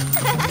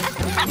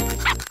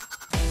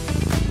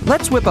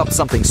 Let's whip up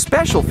something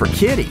special for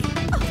Kitty.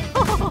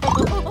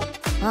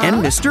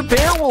 And Mr.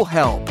 Bear will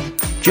help.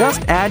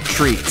 Just add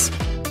treats.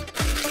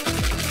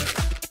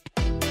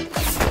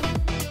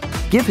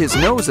 Give his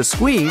nose a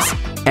squeeze,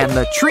 and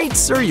the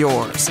treats are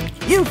yours.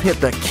 You've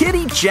hit the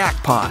kitty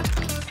jackpot.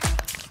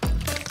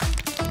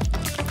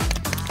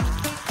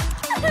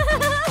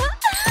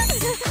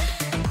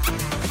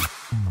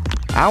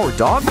 Our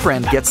dog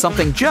friend gets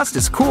something just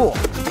as cool,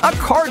 a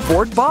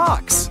cardboard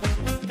box.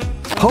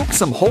 Poke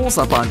some holes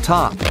up on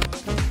top.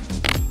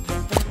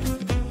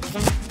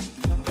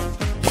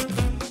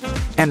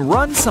 And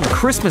run some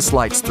Christmas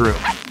lights through.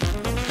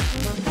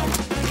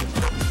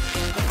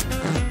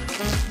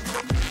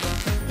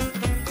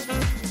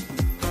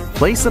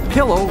 Place a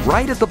pillow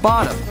right at the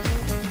bottom.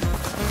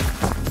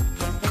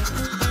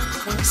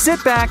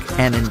 Sit back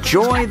and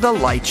enjoy the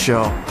light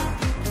show.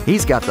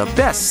 He's got the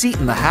best seat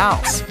in the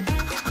house.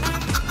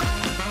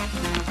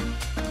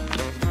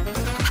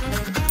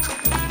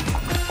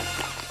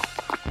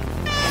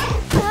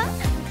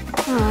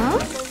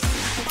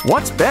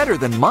 What's better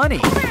than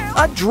money?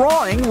 A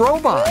drawing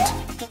robot.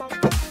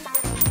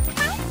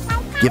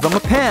 Give him a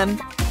pen,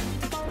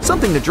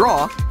 something to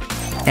draw,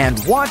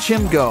 and watch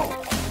him go.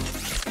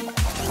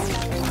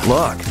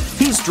 Look,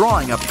 he's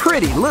drawing a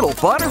pretty little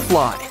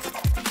butterfly.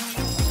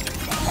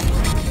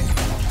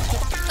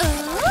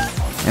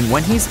 And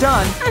when he's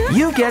done,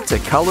 you get to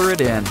color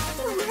it in.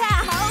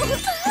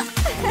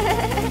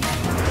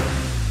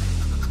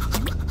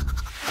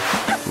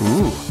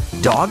 Ooh,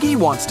 Doggy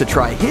wants to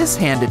try his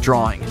hand at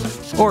drawing.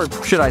 Or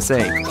should I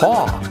say,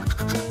 paw.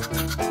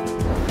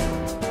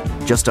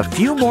 Just a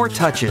few more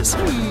touches.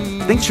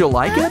 Think she'll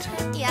like it?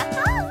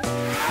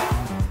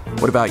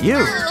 What about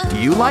you? Do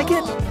you like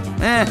it?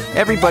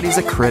 Everybody's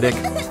a critic.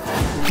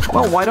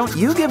 Well, why don't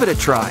you give it a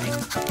try?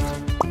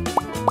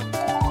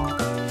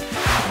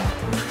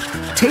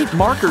 Tape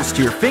markers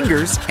to your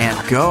fingers and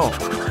go.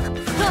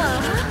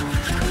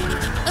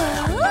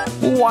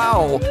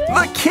 Wow,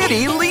 the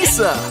kitty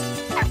Lisa!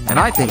 And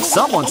I think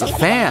someone's a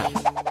fan.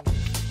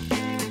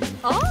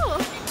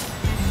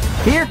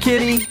 Here,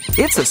 kitty,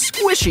 it's a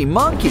squishy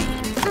monkey.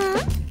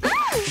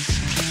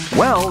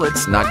 Well,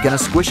 it's not gonna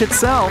squish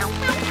itself.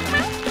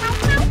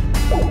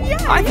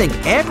 I think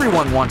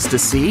everyone wants to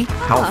see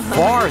how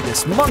far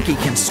this monkey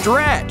can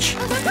stretch.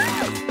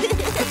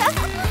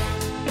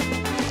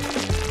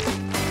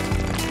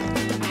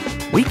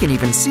 We can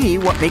even see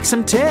what makes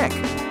him tick.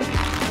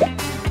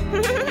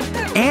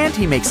 And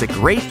he makes a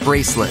great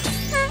bracelet.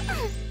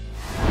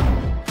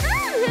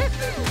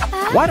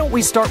 Why don't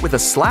we start with a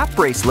slap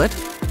bracelet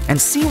and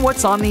see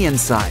what's on the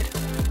inside?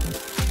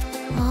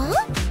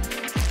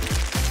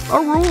 A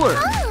ruler.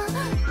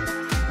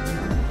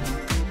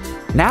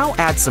 Now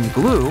add some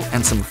glue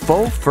and some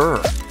faux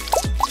fur.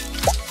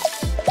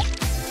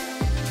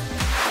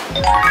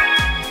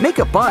 Make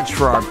a bunch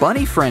for our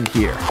bunny friend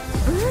here.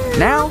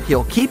 Now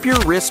he'll keep your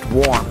wrist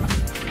warm.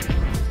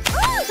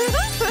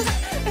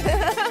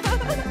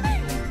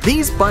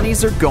 These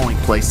bunnies are going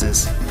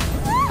places.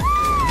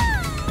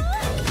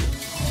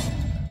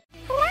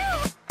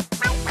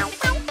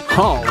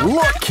 Oh,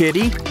 look,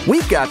 Kitty!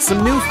 We've got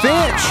some new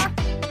fish!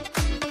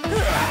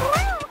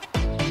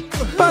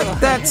 But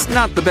that's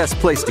not the best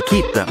place to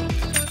keep them.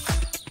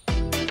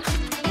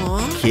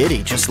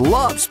 Kitty just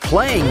loves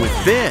playing with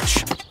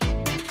fish.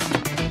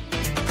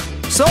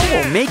 So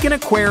we'll make an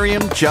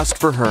aquarium just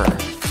for her.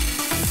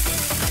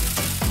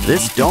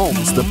 This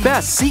dome's the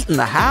best seat in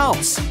the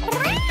house.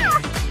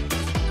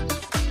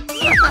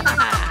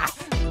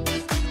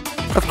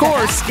 Of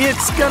course,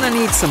 it's gonna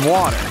need some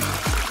water.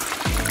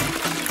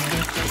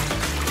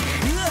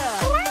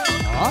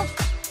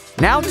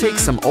 Now take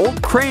some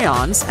old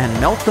crayons and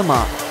melt them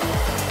up.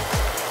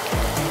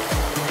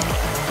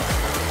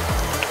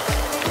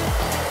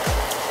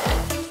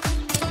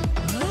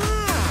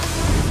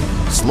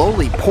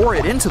 Slowly pour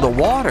it into the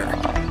water.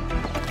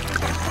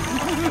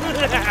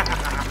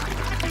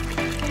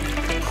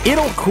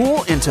 It'll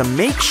cool into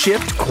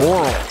makeshift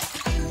coral.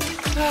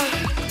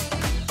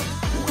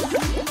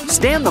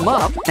 Stand them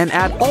up and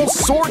add all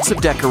sorts of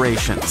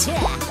decorations.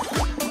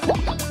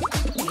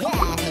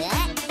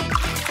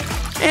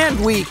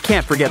 And we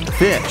can't forget the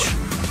fish.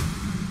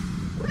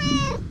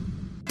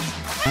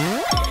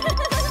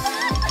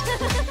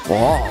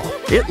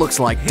 Oh, it looks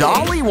like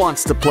Dolly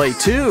wants to play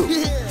too.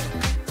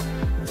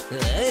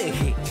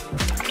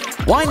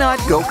 Why not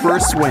go for a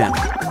swim?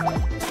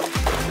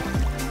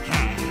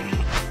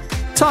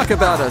 Talk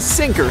about a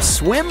sink or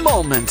swim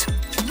moment.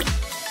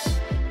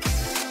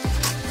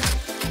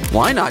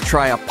 Why not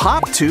try a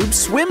pop tube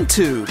swim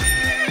tube?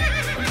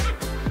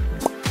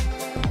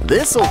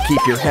 This'll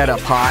keep your head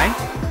up high.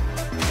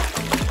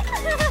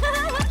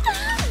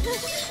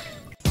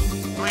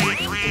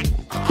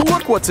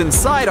 Look what's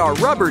inside our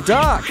rubber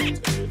duck.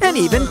 An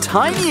even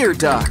tinier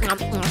duck.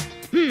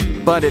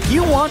 But if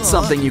you want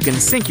something you can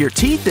sink your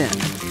teeth in,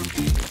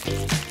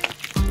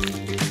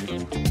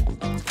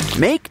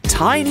 make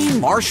tiny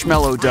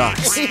marshmallow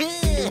ducks.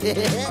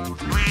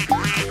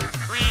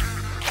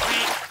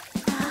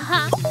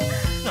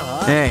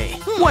 Hey,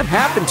 what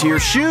happened to your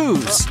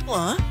shoes?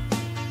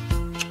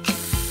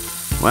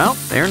 Well,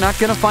 they're not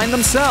gonna find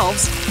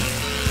themselves.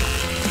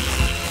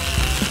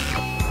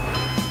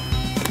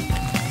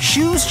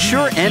 Shoes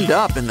sure end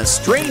up in the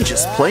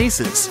strangest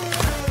places.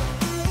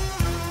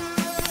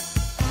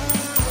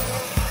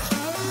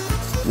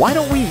 Why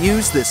don't we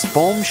use this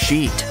foam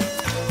sheet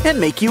and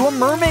make you a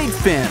mermaid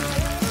fin?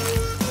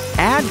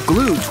 Add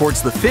glue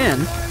towards the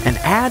fin and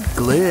add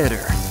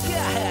glitter.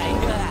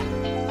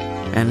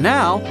 And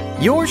now,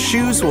 your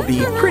shoes will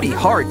be pretty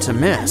hard to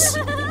miss.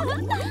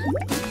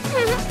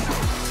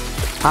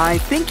 I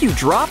think you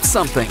dropped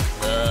something.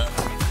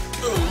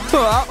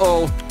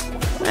 Uh-oh.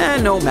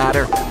 No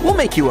matter, we'll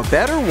make you a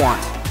better one.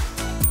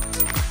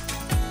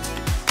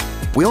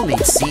 We'll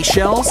need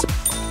seashells,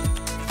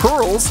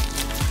 pearls,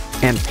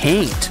 and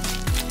paint.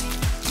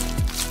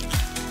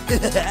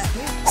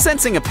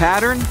 Sensing a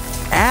pattern,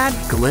 add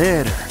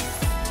glitter.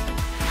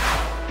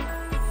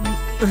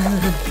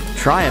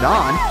 Try it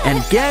on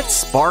and get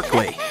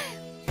sparkly.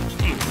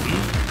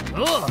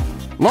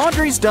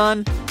 Laundry's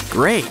done.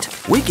 Great,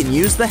 we can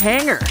use the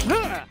hanger.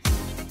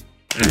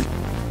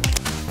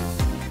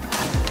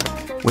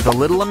 With a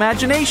little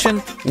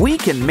imagination, we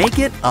can make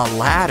it a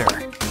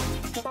ladder.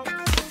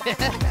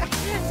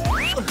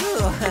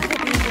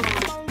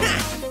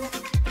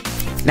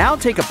 Now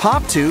take a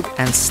pop tube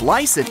and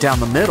slice it down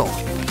the middle.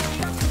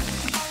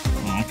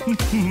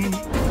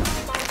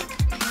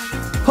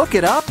 Hook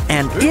it up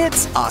and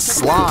it's a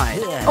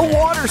slide, a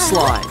water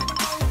slide.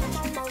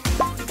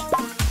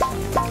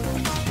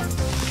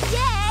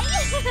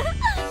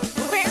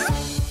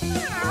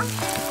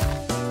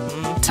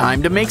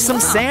 Time to make some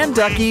sand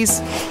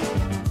duckies.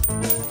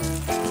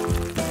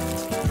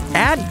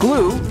 Add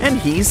glue and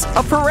he's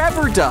a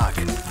forever duck.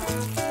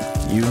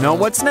 You know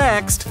what's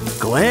next,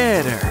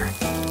 glitter.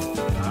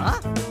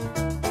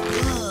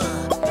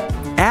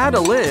 Add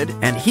a lid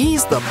and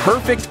he's the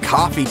perfect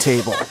coffee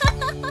table.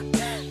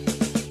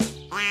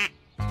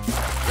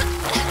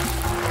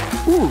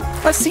 Ooh,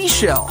 a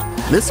seashell.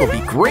 This'll be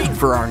great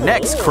for our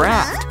next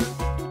craft.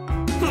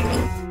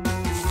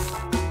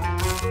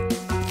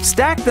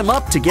 Stack them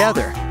up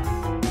together.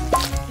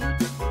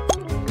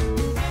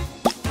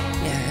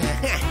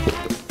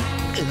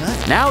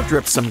 Now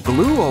drip some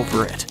glue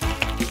over it.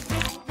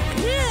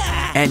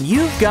 And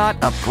you've got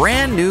a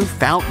brand new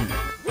fountain.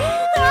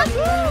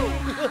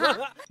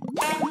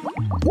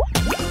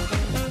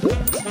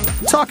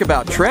 Talk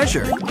about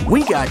treasure.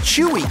 We got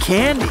chewy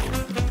candy.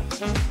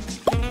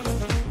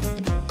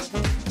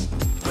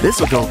 This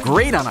will go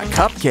great on a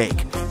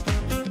cupcake.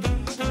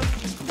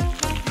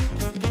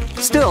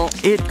 Still,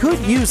 it could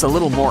use a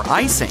little more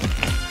icing.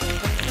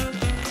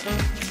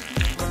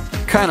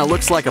 Kinda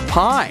looks like a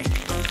pie.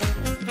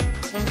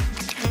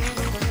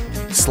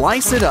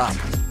 Slice it up.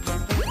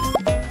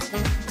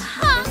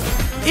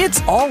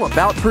 It's all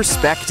about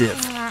perspective.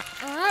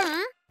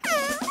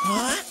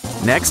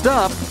 Next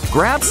up,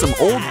 grab some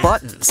old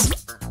buttons.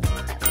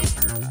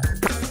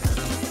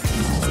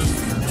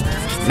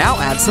 Now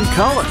add some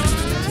color.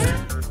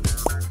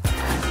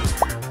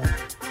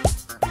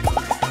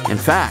 In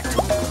fact,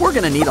 we're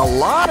gonna need a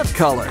lot of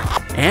color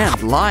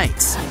and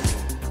lights.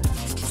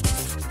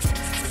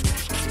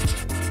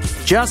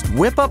 Just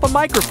whip up a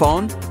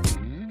microphone,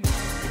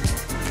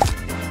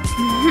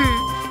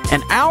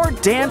 and our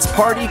dance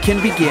party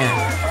can begin.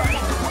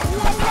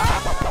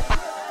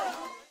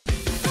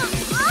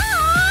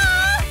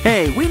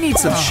 Hey, we need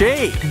some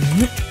shade.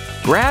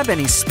 Grab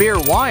any spare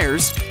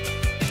wires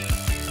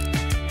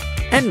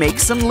and make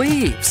some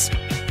leaves.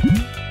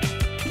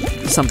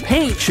 Some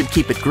paint should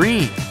keep it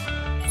green.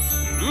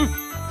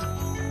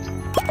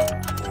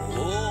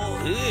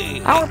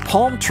 Our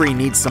palm tree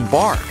needs some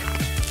bark.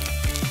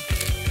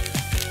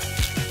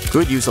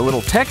 Could use a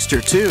little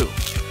texture too.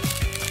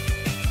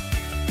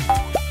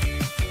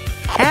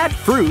 Add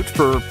fruit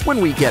for when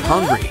we get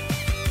hungry.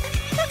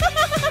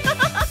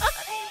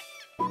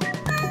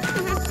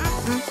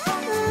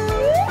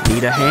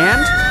 Need a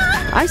hand?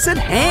 I said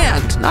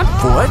hand, not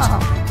foot.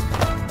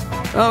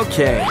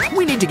 Okay,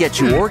 we need to get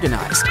you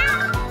organized.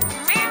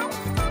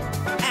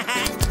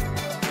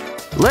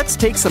 Let's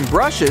take some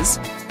brushes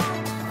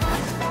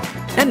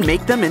and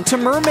make them into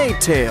mermaid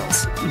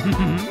tails.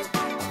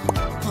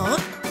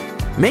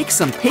 Make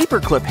some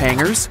paperclip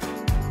hangers.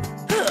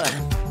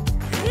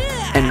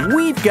 And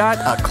we've got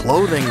a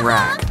clothing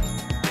rack.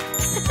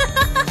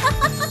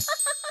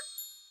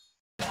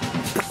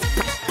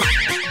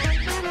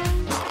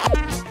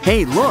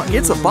 Hey, look,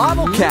 it's a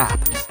bottle cap.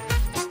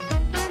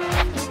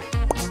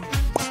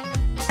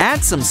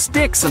 Add some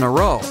sticks in a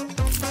row.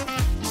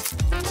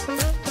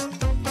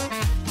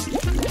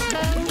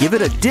 Give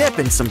it a dip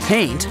in some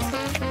paint.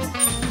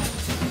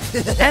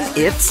 And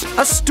it's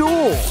a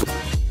stool.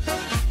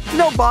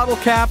 No bottle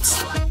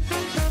caps.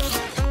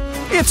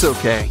 It's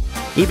okay.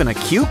 Even a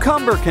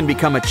cucumber can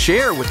become a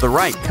chair with the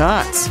right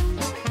cuts.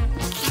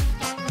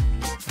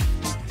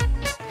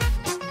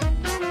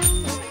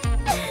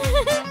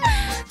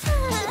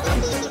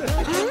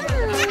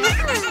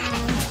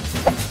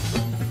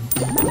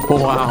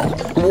 Wow,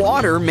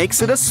 water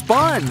makes it a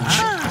sponge.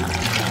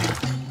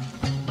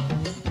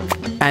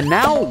 And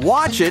now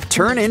watch it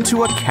turn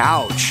into a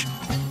couch.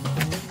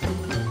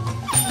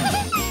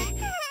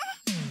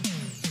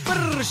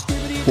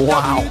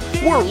 Wow,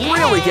 we're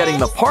really getting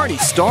the party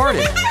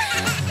started.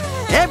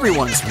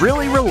 Everyone's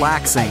really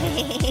relaxing.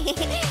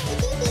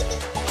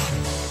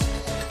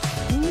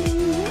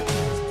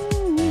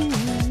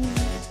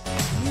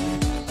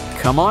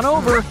 Come on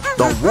over,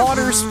 the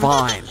water's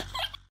fine.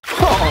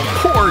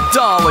 Oh, poor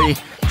Dolly.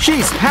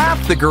 She's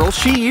half the girl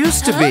she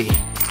used to be.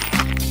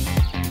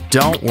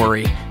 Don't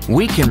worry,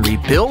 we can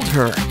rebuild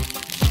her.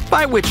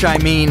 By which I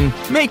mean,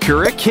 make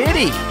her a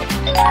kitty.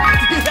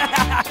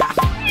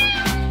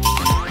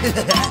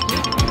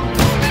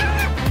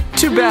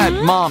 Too bad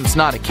Mom's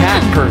not a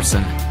cat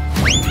person.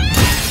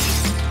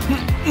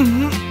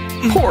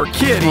 Poor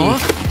kitty.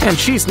 And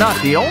she's not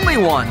the only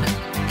one.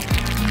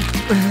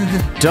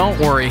 Don't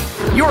worry,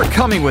 you're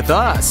coming with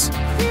us.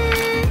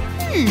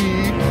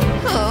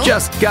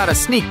 Just gotta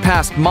sneak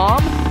past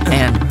Mom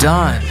and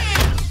done.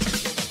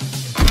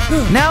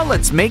 Now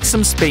let's make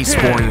some space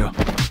for you.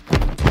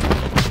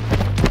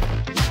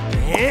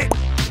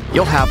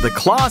 You'll have the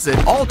closet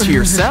all to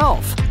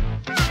yourself.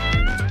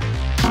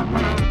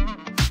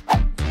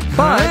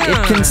 But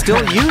it can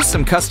still use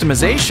some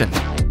customization.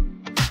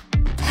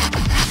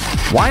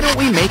 Why don't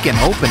we make an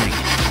opening?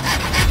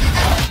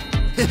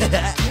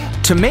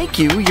 To make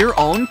you your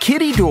own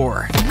kitty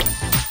door.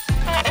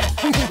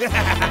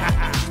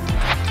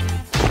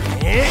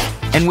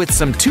 And with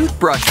some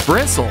toothbrush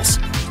bristles.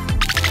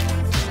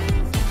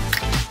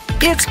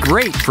 It's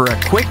great for a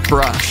quick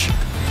brush.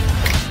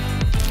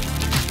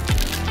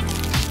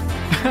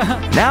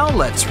 Now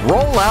let's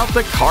roll out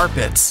the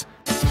carpets.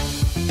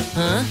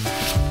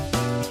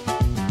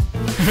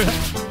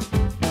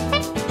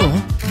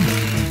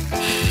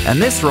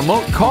 And this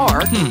remote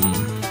car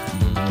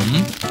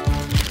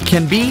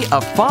can be a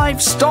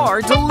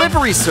 5-star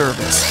delivery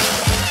service.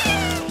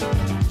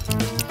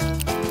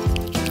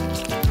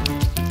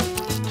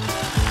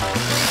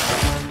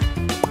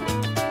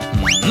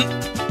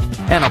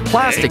 And a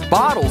plastic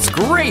bottle's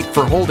great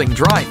for holding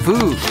dry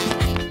food.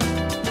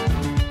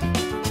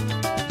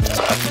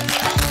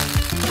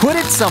 Put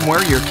it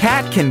somewhere your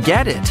cat can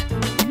get it.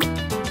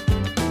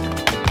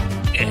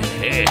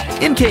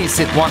 In case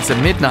it wants a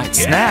midnight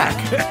snack.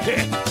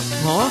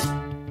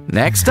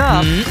 Next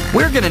up,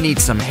 we're gonna need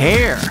some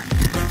hair.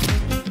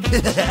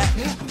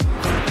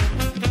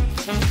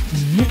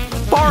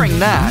 Barring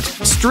that,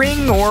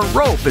 string or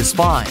rope is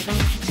fine.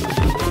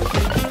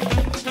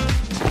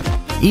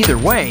 Either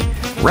way,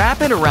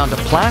 wrap it around a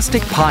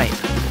plastic pipe.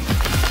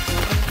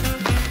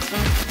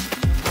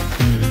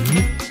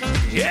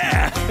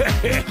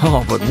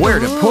 Oh, but where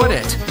to put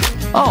it?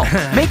 Oh,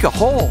 make a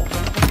hole.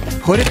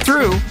 Put it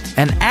through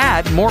and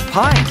add more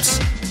pipes.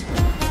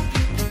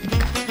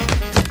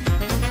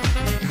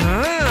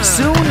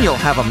 Soon you'll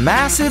have a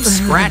massive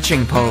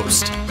scratching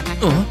post.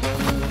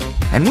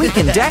 And we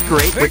can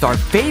decorate with our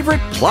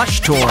favorite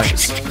plush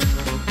toys.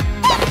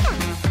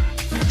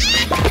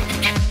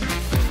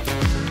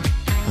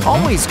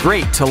 Always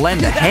great to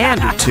lend a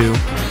hand or two.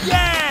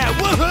 Yeah!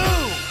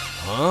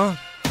 Woohoo!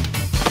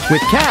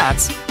 With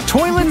cats,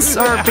 toilets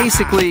are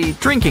basically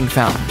drinking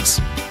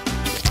fountains.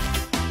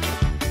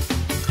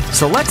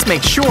 So let's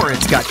make sure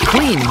it's got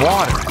clean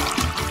water.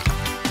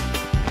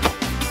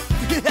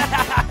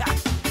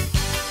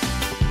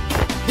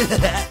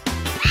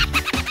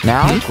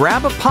 Now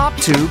grab a pop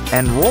tube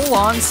and roll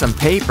on some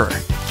paper.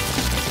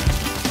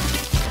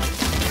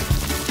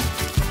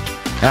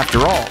 After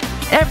all,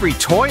 every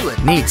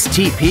toilet needs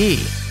TP.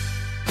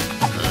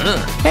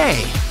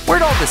 Hey,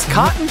 where'd all this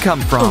cotton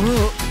come from?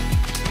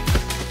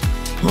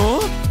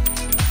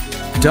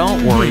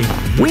 Don't worry,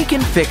 we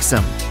can fix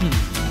him.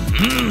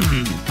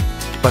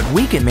 But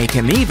we can make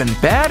him even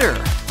better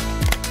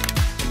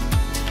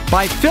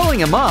by filling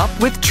him up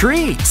with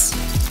treats.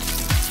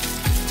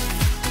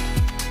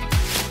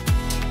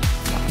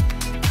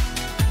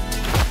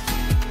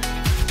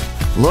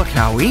 Look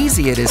how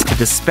easy it is to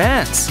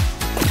dispense.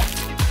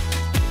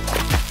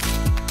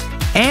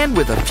 And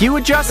with a few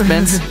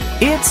adjustments,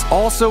 it's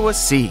also a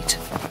seat.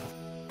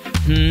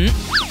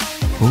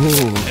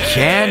 Ooh,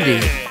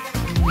 candy.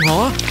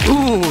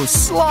 Ooh,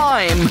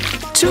 slime.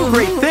 Two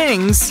great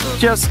things,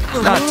 just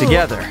not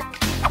together.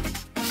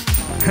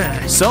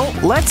 So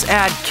let's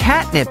add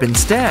catnip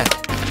instead.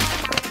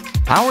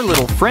 Our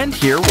little friend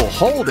here will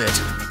hold it,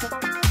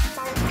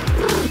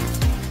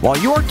 while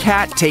your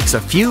cat takes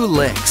a few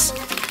licks.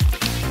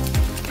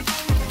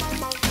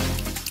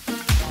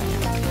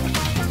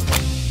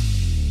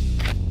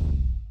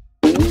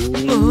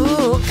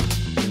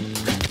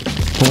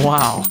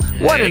 Wow,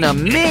 what an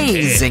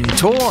amazing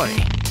toy!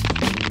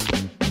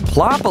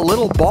 Plop a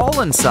little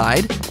ball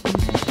inside,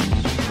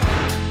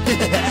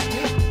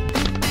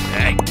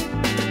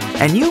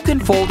 and you can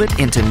fold it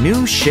into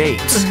new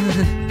shapes.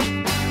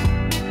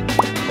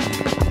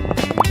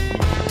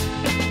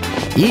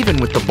 Even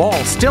with the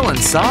ball still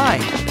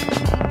inside.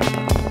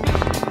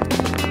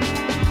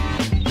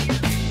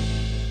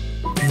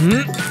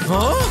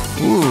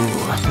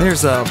 Ooh,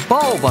 there's a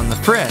bulb on the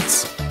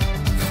fritz.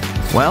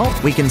 Well,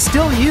 we can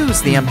still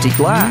use the empty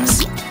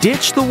glass.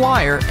 Ditch the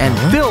wire and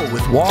fill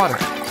with water.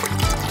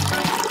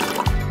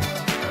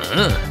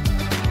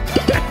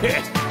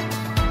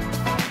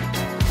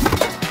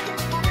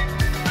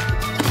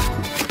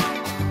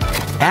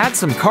 Add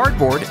some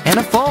cardboard and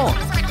a phone,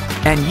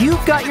 and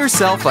you've got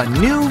yourself a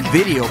new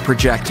video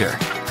projector.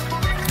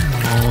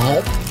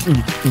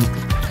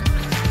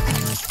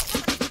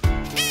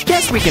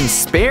 Guess we can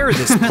spare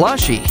this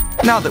plushie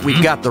now that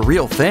we've got the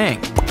real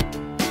thing.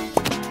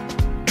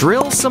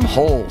 Drill some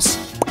holes.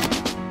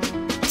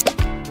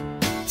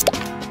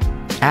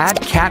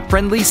 Add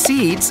cat-friendly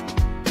seeds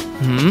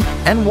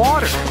and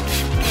water.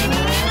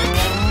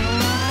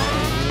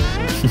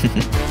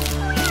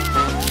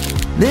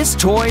 This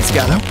toy's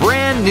got a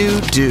brand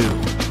new dew.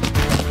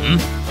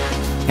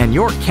 And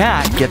your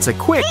cat gets a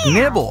quick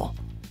nibble.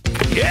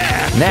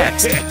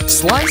 Next,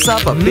 slice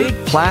up a big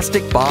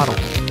plastic bottle.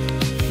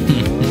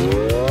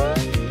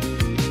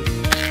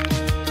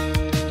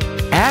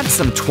 Add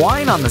some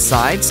twine on the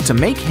sides to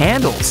make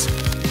handles.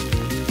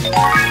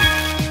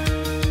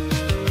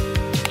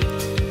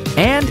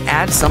 And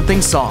add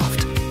something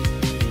soft.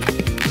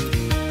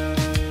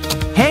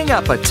 Hang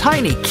up a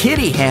tiny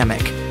kitty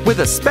hammock with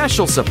a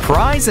special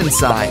surprise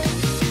inside.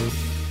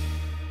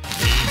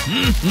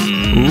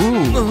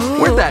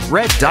 Ooh, where'd that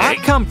red dot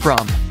come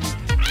from?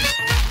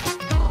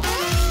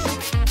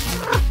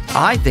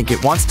 I think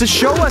it wants to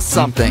show us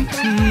something.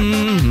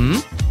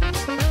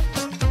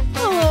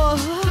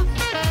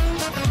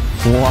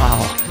 Wow,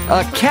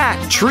 a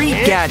cat treat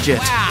gadget.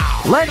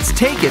 Let's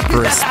take it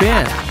for a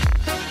spin.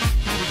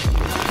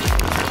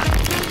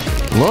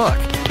 Look,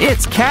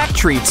 it's cat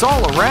treats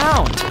all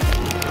around.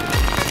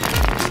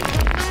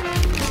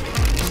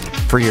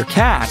 For your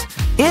cat,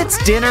 it's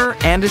dinner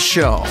and a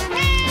show.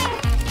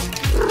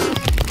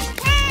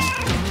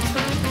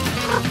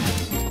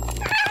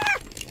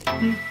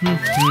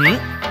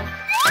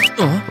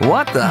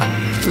 What the?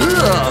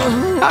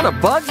 Ugh, how'd a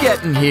bug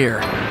get in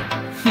here?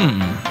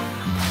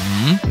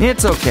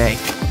 It's okay.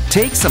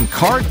 Take some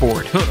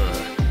cardboard.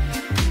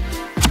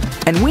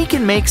 And we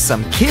can make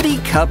some kitty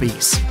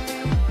cubbies.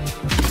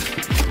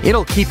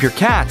 It'll keep your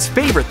cat's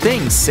favorite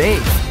things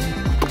safe.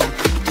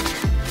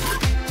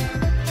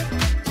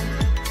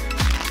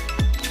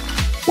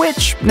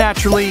 Which,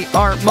 naturally,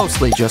 are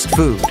mostly just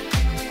food.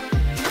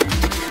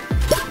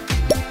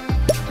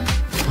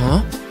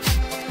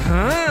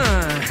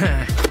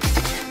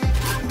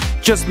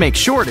 Just make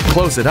sure to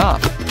close it up.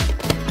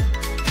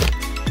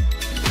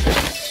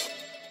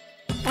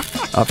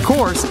 Of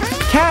course,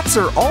 cats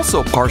are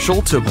also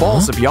partial to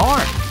balls of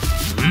yarn.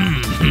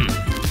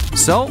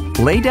 So,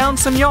 lay down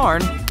some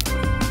yarn,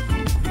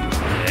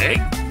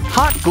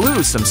 hot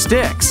glue some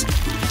sticks,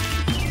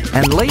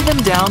 and lay them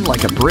down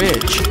like a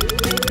bridge.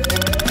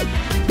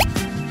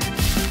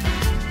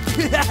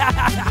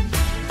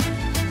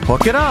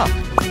 Hook it up.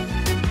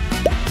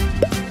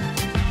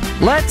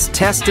 Let's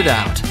test it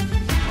out.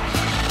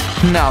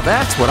 Now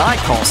that's what I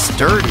call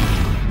sturdy.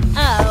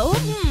 Oh.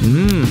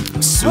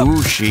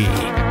 Sushi.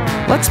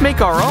 Let's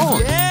make our own.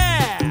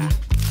 Yeah!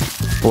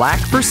 Black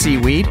for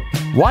seaweed,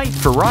 white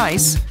for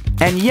rice,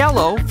 and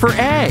yellow for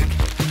egg.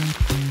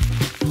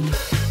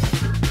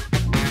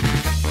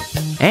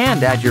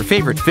 And add your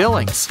favorite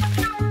fillings.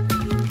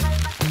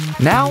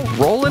 Now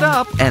roll it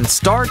up and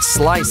start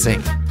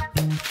slicing.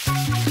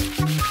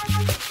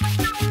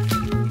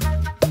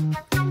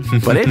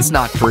 But it's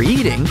not for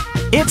eating,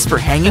 it's for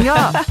hanging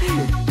up.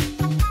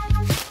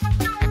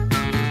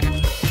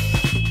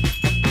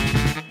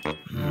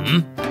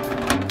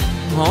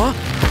 Huh?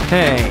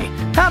 Hey,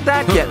 how'd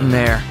that get in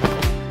there?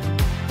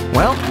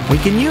 Well, we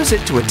can use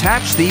it to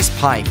attach these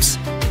pipes.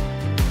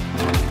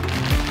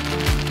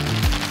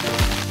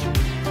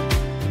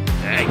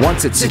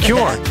 Once it's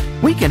secure,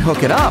 we can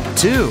hook it up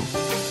too.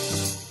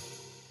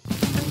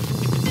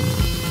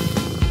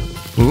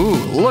 Ooh,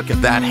 look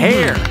at that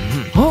hair.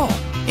 Oh,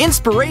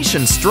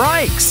 inspiration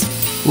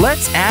strikes.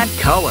 Let's add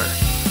color.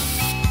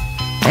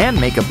 And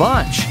make a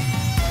bunch.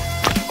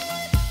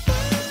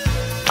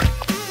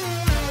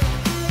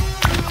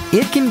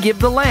 It can give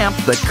the lamp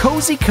the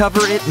cozy cover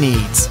it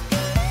needs.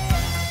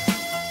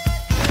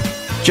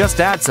 Just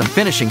add some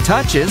finishing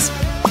touches,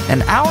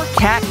 and our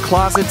cat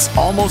closet's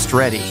almost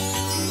ready.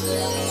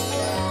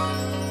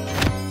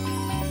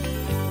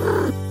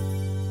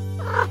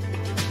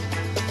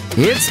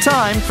 It's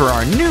time for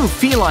our new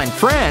feline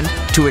friend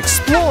to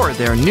explore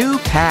their new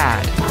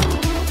pad.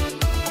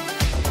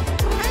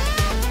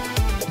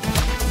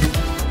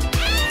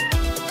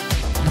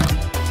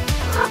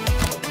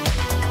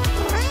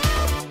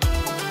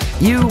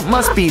 You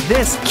must be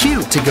this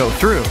cute to go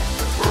through.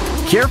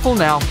 Careful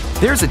now,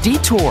 there's a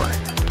detour.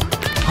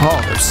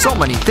 Oh, there's so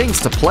many things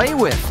to play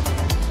with.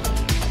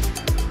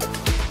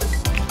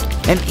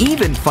 And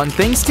even fun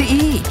things to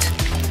eat.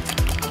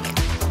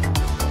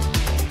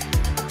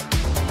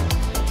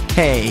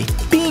 Hey,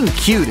 being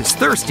cute is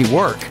thirsty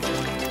work.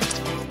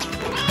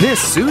 This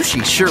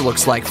sushi sure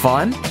looks like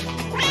fun.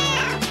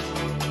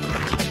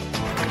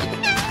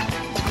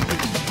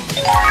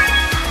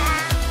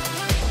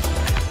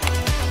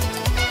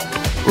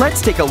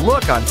 Let's take a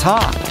look on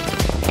top.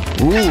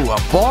 Ooh, a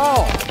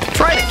ball.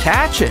 Try to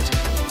catch it.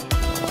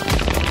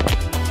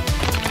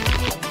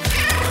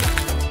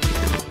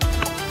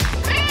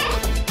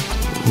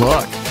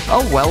 Look,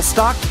 a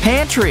well-stocked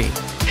pantry.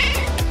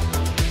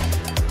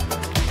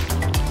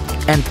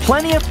 And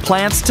plenty of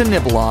plants to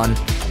nibble on.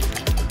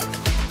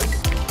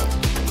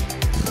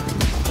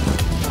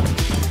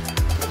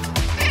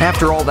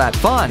 After all that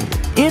fun,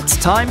 it's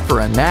time for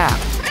a nap.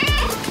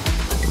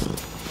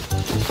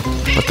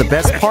 But the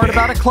best part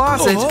about a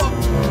closet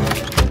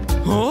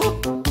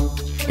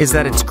is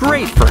that it's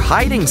great for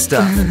hiding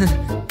stuff.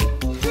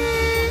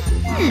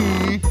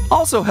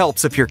 Also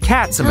helps if your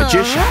cat's a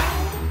magician.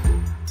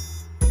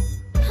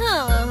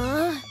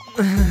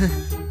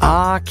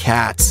 Ah,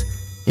 cats.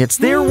 It's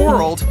their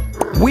world.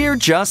 We're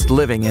just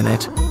living in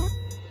it.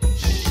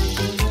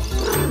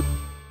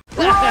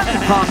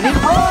 Pomni,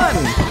 run!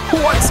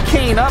 What's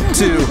Kane up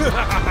to?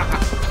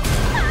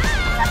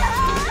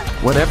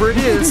 Whatever it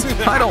is,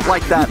 I don't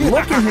like that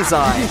look in his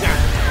eye.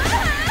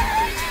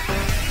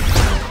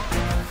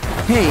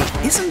 Hey,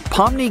 isn't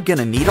Pomni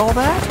gonna need all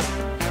that?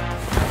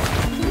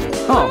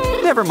 Oh,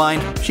 never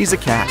mind. She's a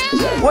cat.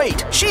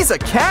 Wait, she's a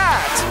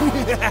cat!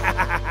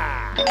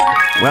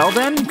 Well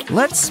then,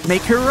 let's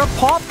make her a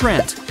paw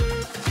print.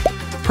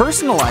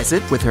 Personalize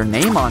it with her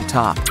name on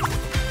top.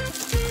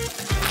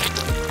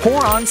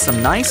 Pour on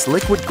some nice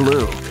liquid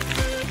glue.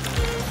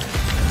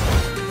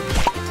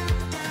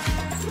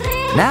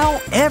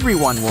 Now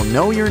everyone will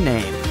know your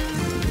name.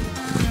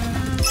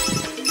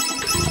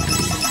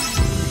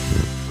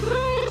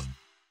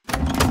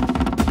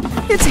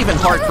 It's even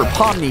hard for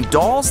Pomni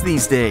dolls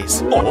these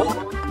days.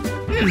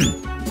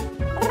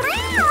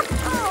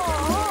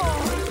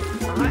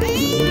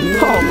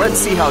 Oh, let's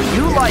see how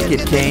you like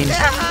it, Kane.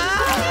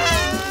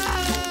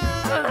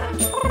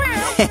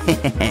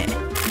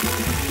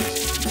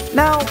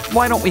 Now,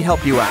 why don't we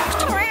help you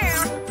out?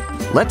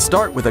 Let's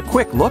start with a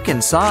quick look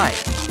inside.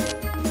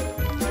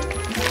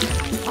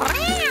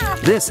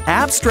 This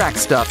abstract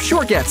stuff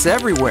sure gets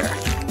everywhere.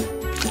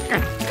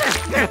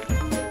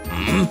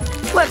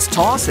 Let's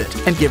toss it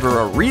and give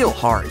her a real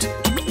heart.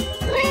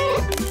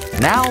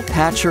 Now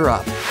patch her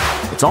up.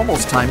 It's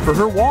almost time for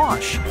her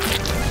wash.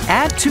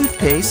 Add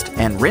toothpaste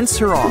and rinse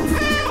her off.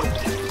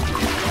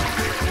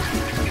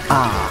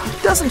 Ah,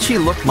 doesn't she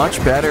look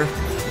much better?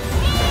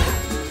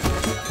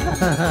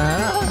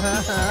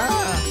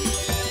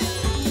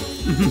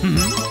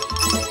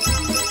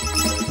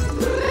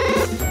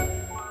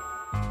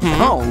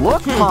 Oh,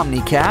 look,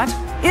 Pomni Cat.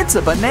 It's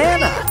a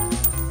banana.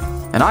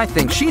 And I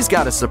think she's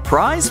got a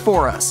surprise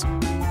for us.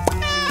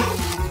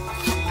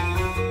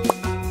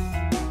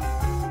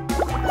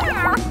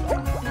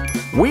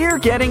 We're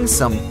getting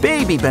some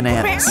baby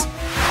bananas.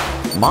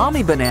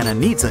 Mommy banana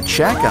needs a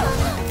checkup.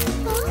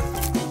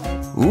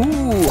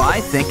 Ooh, I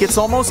think it's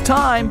almost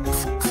time.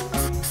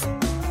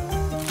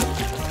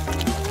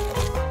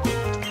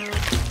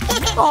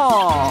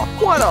 Aw,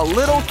 what a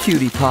little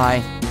cutie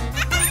pie.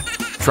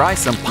 Try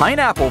some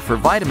pineapple for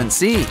vitamin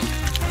C.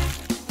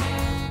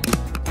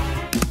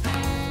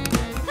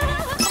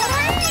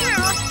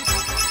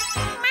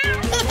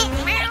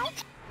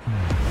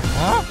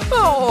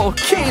 Oh,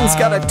 Kane's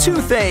got a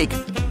toothache.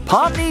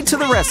 Pomni to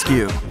the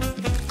rescue.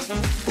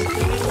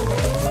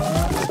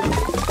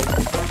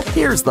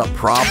 Here's the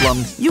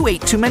problem. You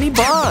ate too many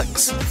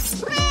bugs.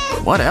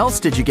 What else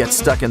did you get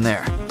stuck in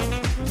there?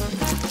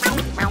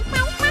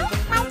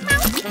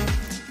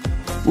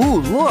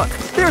 Ooh, look,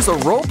 there's a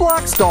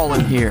Roblox doll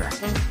in here.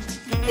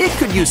 It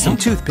could use some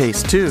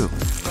toothpaste too.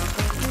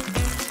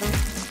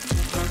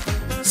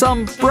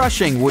 Some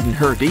brushing wouldn't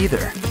hurt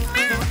either.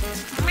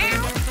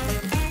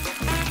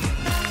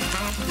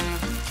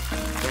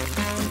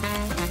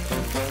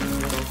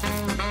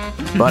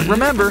 But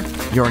remember,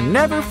 you're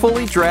never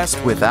fully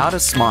dressed without a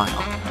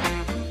smile.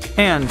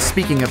 And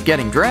speaking of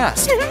getting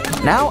dressed,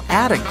 now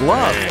add a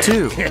glove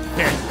too.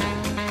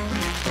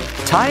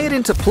 Tie it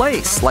into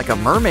place like a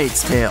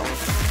mermaid's tail.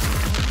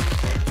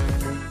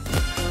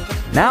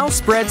 Now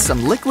spread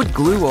some liquid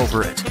glue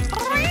over it.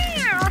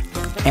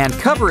 And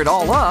cover it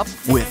all up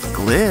with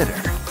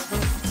glitter.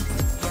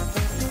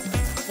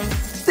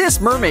 This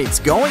mermaid's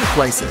going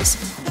places.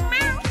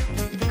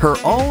 Her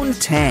own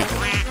tank.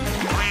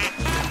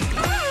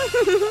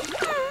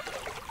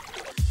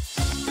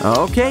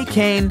 Okay,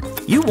 Kane,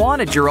 you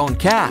wanted your own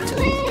cat,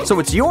 so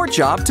it's your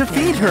job to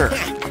feed her.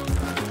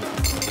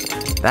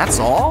 That's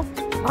all?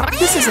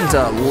 This isn't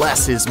a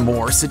less is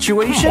more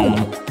situation.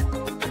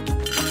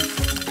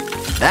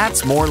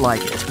 That's more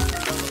like it.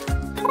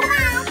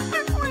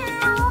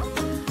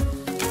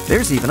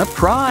 There's even a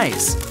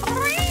prize.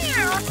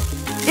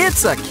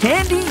 It's a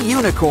candy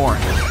unicorn.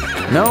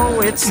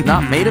 No, it's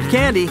not made of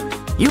candy.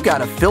 You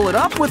gotta fill it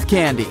up with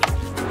candy.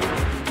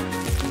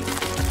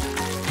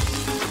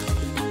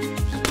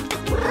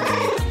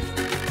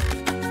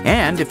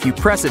 And if you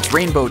press its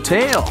rainbow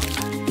tail,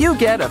 you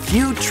get a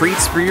few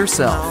treats for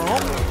yourself.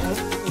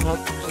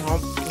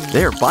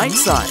 They're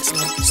bite-sized,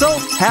 so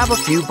have a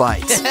few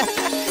bites.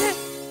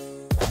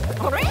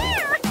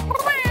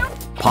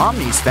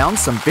 Pomni's found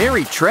some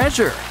buried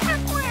treasure.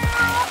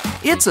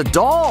 It's a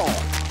doll.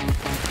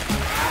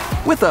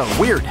 With a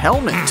weird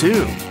helmet,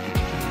 too.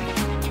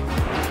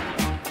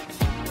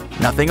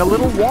 Nothing a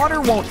little water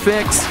won't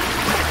fix.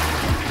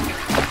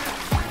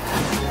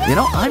 You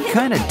know, I'm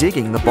kind of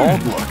digging the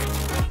bald look.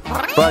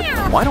 But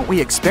why don't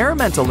we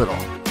experiment a little?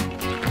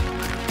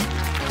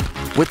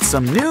 With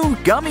some new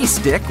gummy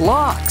stick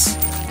locks.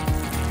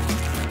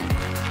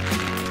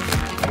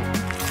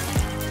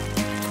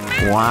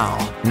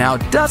 Wow, now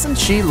doesn't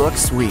she look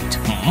sweet?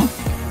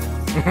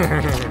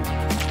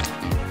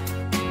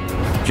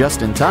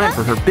 Just in time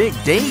for her big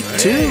date,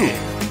 too.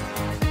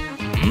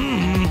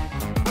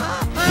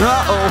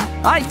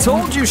 Uh-oh, I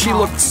told you she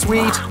looked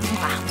sweet.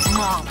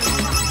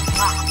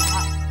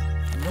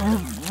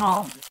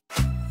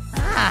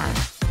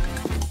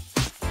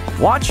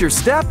 Watch your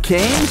step,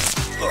 Kane.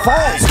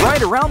 Falls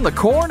right around the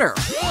corner.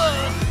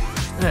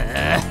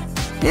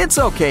 It's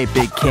okay,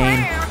 Big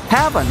Kane.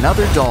 Have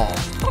another doll.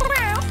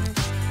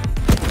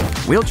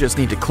 We'll just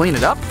need to clean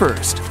it up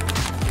first.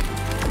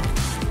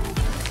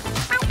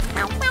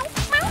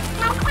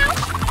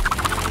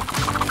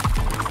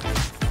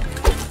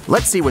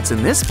 Let's see what's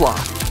in this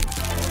block.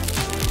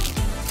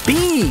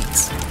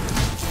 Beads!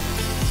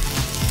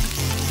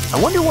 I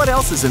wonder what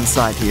else is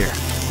inside here.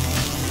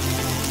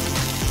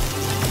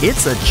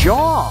 It's a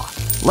jaw.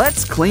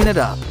 Let's clean it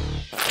up.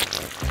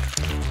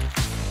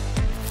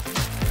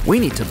 We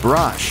need to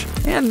brush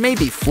and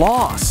maybe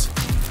floss.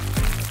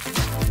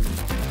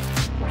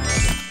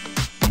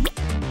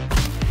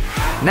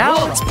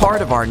 Now it's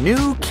part of our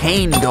new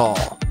Kane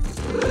doll.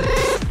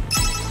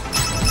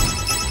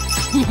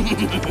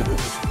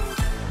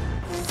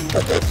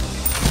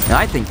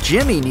 I think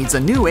Jimmy needs a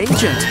new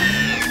agent.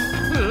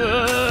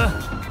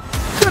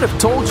 Could have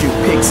told you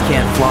pigs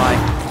can't fly.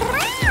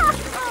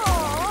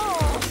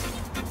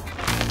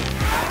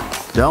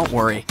 Don't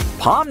worry,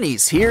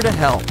 Pomni's here to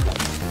help.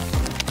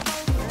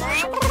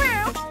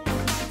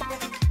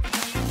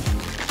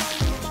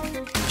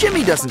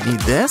 Jimmy doesn't need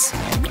this.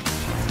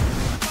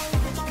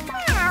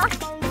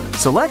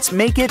 So let's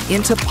make it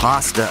into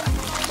pasta.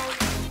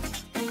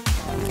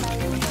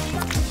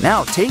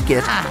 Now take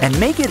it and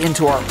make it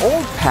into our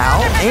old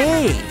pal,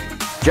 A.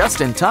 Just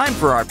in time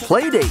for our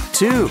play date,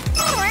 too.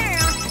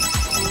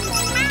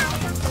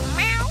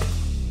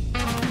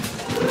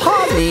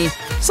 Pomni,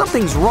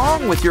 something's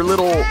wrong with your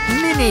little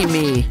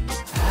mini-me.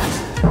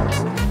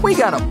 We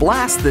gotta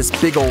blast this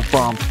big old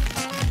bump.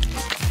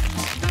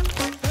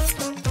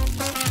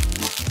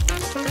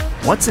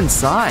 What's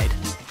inside?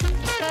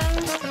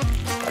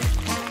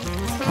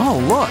 Oh,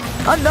 look,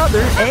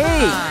 another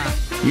A!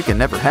 You can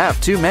never have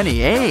too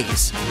many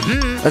A's,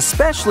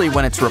 especially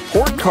when it's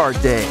report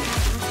card day.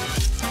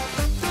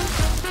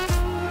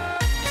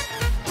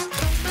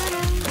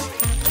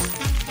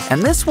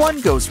 And this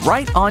one goes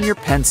right on your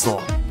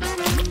pencil.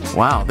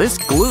 Wow, this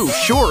glue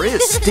sure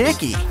is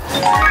sticky.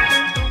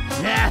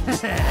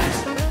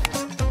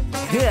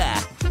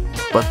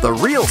 But the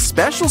real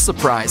special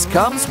surprise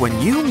comes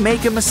when you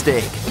make a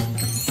mistake.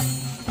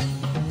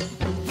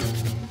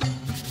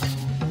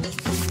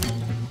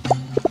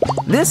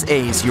 This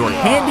A's your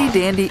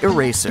handy-dandy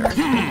eraser.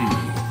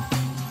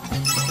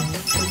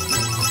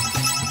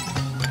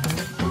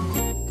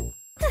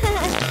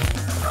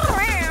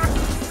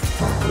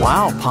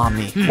 Wow,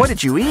 Pomni, what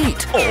did you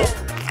eat?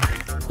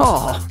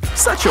 Oh,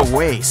 such a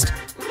waste.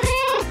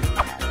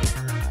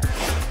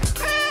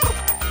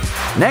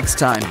 Next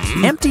time,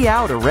 empty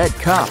out a red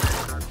cup.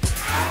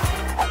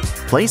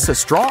 Place a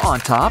straw on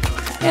top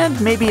and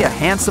maybe a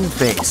handsome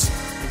face.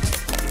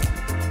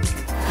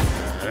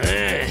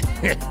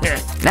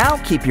 Now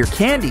keep your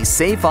candy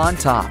safe on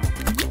top.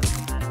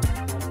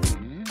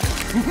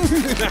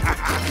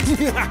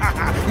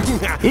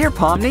 Here,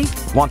 Pomni,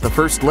 want the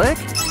first lick?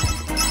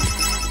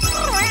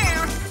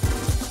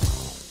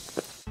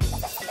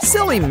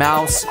 Silly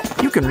mouse,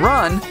 you can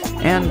run,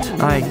 and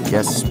I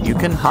guess you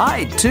can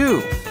hide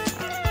too.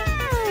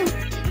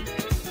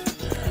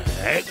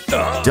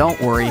 Don't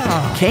worry,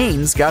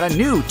 Kane's got a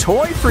new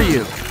toy for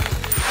you.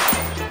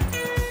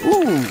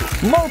 Ooh,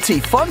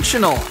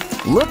 multifunctional.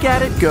 Look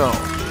at it go.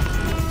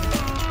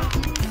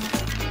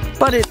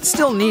 But it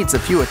still needs a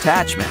few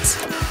attachments.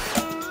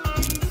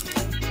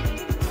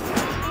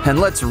 And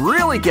let's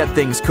really get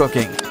things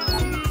cooking.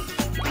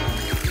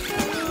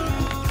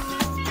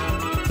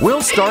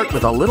 We'll start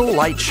with a little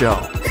light show.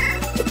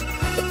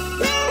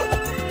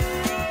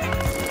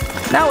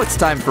 Now it's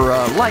time for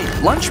a light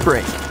lunch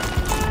break.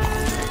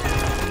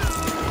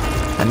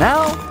 And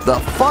now the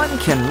fun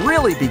can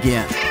really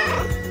begin.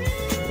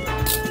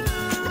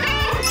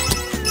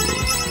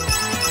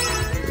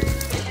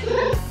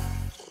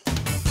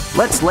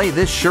 Let's lay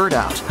this shirt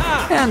out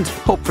and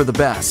hope for the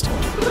best.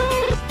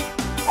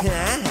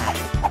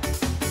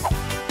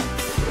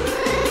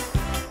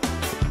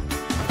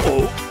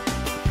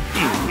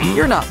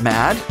 You're not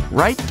mad,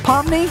 right,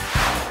 Pomni?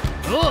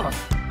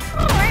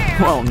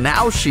 Well,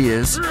 now she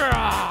is.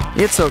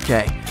 It's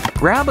okay.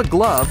 Grab a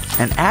glove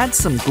and add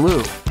some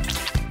glue.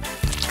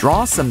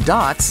 Draw some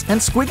dots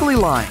and squiggly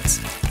lines.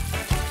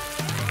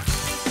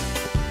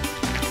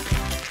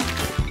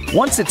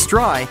 Once it's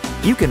dry,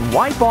 you can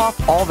wipe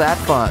off all that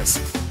fuzz.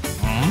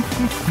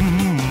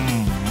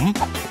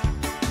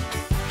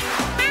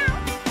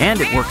 And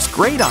it works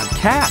great on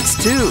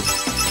cats, too.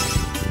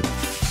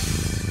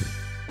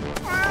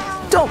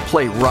 Don't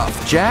play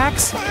rough,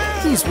 Jax.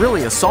 He's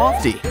really a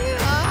softie.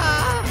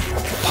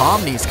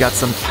 Pomni's got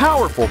some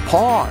powerful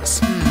paws.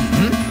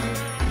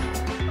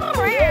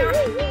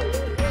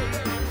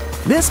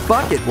 This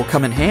bucket will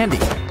come in handy,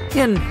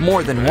 in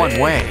more than one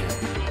way.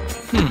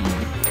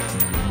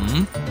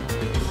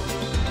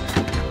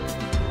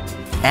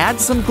 Add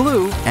some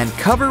glue and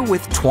cover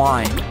with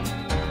twine.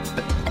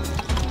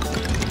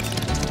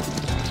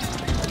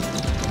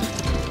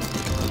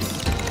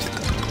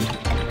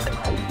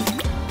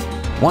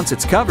 Once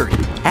it's covered,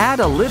 add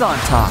a lid on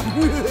top.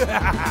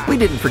 We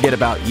didn't forget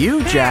about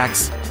you,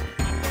 Jax.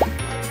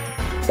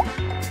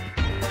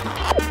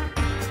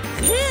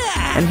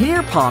 And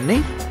here,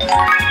 Pomni.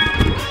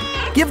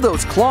 Give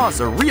those claws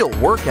a real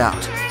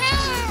workout.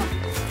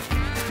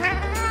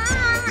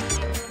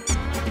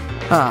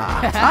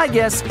 I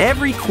guess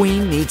every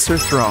queen needs her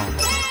throne.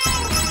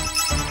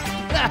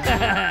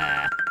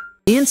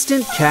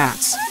 Instant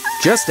cats.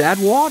 Just add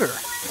water.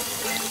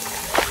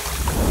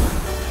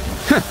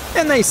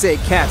 And they say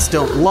cats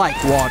don't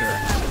like water.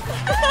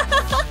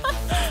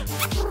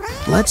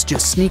 Let's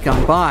just sneak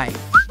on by.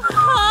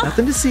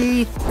 Nothing to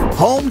see.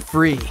 Home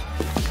free.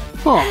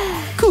 Oh,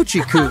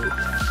 coochie coo.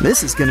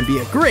 This is gonna be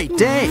a great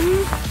day.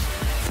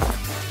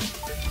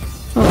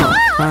 Oh,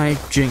 I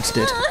jinxed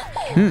it.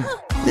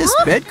 This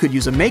bed could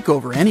use a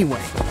makeover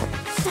anyway.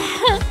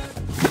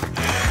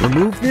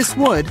 Remove this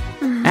wood.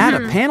 Add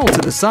a panel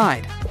to the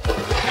side.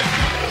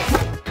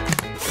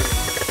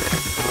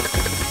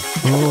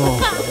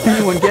 Oh,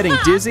 anyone getting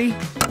dizzy?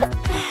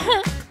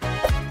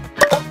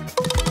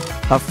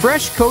 A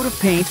fresh coat of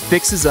paint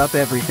fixes up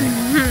everything.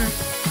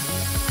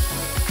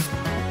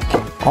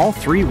 All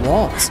three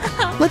walls.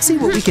 Let's see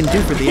what we can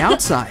do for the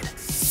outside.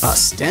 A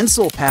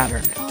stencil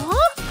pattern.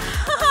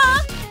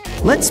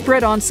 Let's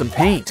spread on some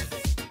paint.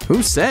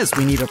 Who says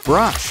we need a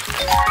brush?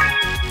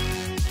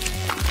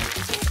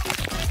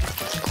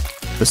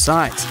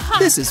 Besides,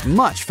 this is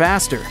much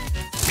faster.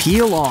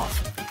 Peel off.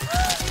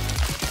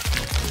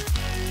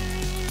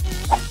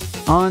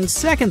 On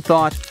second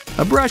thought,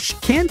 a brush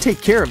can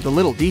take care of the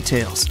little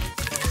details.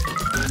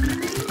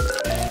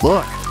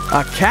 Look,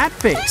 a cat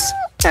face.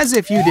 As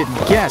if you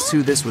didn't guess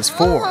who this was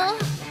for.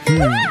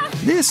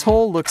 This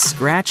hole looks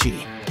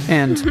scratchy,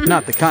 and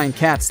not the kind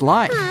cats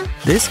like.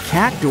 This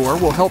cat door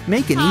will help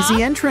make an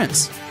easy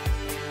entrance.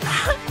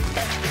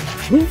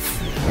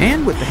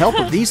 And with the help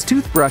of these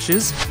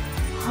toothbrushes,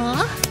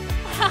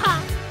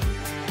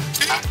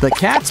 the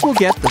cats will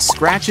get the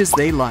scratches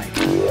they like.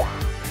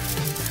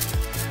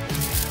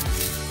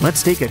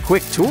 Let's take a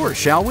quick tour,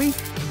 shall we?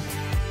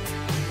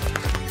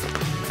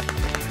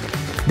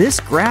 This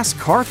grass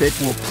carpet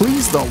will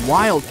please the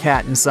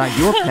wildcat inside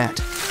your pet.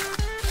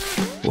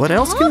 What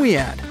else can we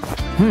add?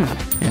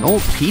 An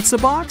old pizza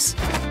box?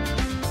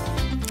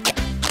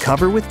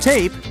 Cover with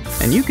tape,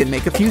 and you can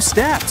make a few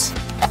steps.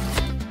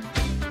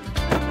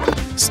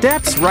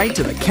 Steps right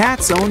to the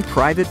cat's own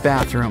private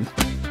bathroom.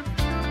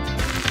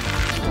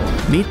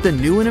 Meet the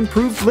new and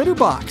improved litter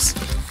box.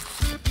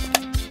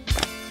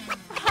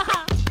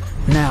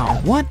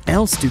 Now, what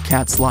else do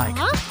cats like?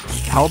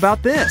 How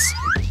about this?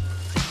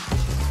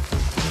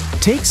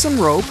 Take some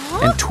rope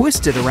and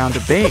twist it around a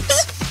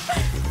base.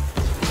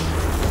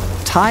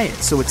 Tie it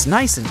so it's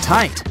nice and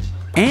tight.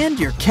 And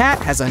your cat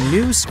has a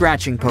new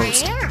scratching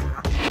post.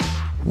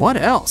 What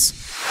else?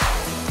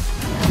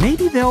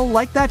 Maybe they'll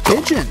like that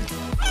pigeon.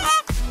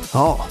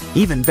 Oh,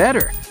 even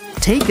better.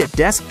 Take a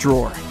desk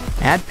drawer,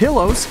 add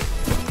pillows,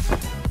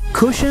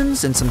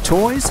 cushions, and some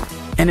toys,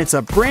 and it's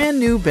a brand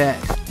new bed.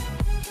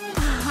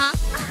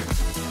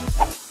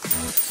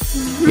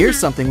 Here's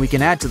something we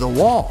can add to the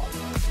wall.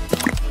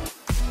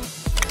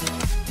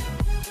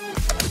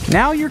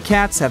 Now your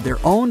cats have their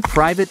own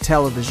private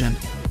television.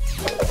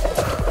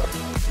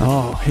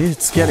 Oh,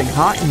 it's getting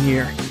hot in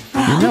here.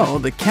 You know,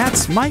 the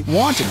cats might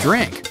want a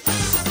drink.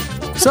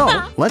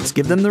 So, let's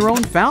give them their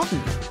own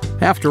fountain.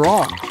 After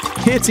all,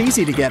 it's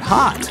easy to get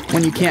hot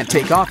when you can't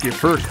take off your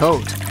fur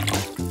coat.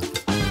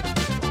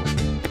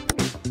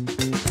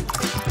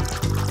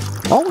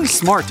 Always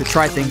smart to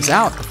try things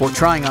out before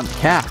trying on the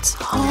cats.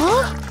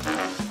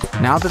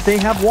 Now that they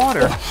have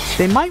water,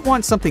 they might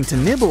want something to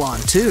nibble on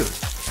too.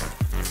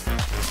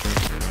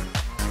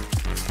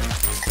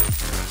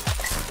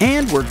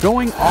 And we're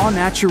going au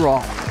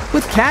natural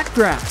with cat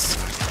grass.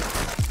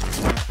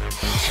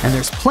 And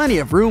there's plenty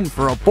of room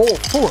for a bowl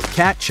full of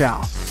cat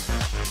chow.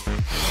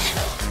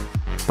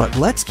 But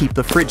let's keep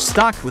the fridge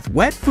stocked with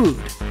wet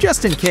food,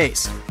 just in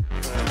case.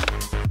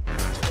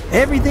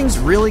 Everything's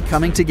really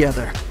coming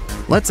together.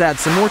 Let's add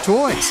some more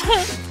toys.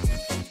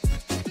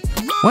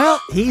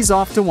 Well, he's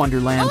off to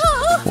Wonderland.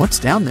 What's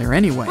down there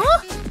anyway?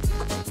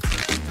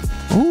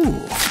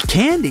 Ooh,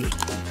 candy.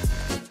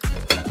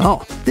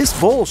 Oh, this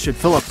bowl should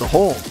fill up the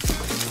hole.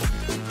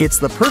 It's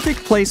the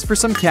perfect place for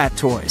some cat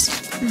toys.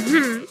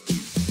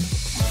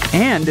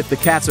 And if the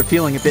cats are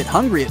feeling a bit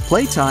hungry at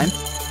playtime,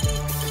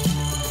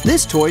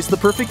 this toy's the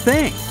perfect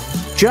thing.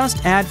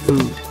 Just add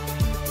food.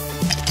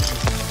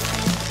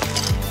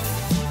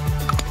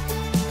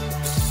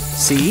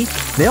 See,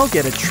 they'll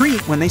get a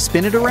treat when they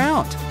spin it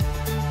around.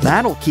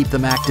 That'll keep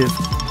them active.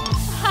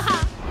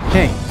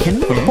 Hey, can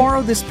we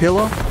borrow this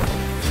pillow?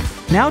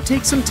 Now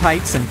take some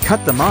tights and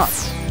cut them up.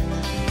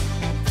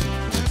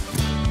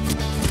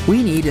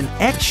 We need an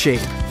X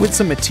shape with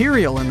some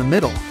material in the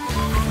middle.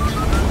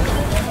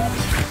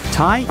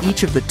 Tie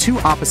each of the two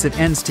opposite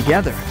ends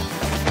together.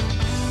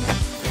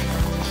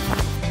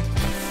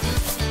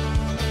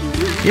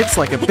 It's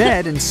like a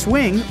bed and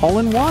swing all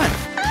in one.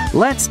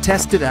 Let's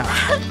test it out.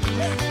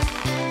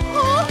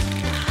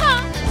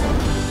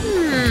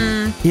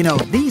 You know,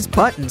 these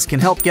buttons can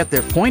help get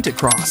their point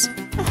across.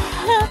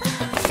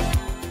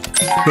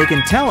 They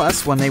can tell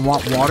us when they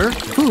want water,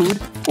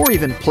 food, or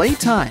even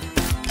playtime.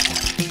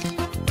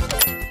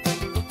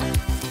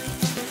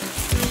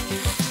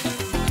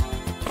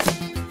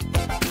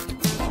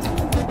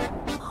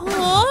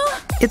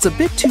 It's a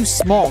bit too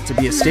small to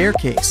be a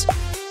staircase.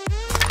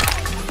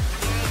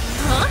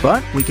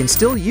 But we can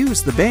still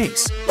use the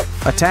base,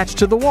 attached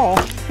to the wall,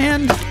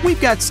 and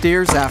we've got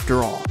stairs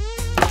after all.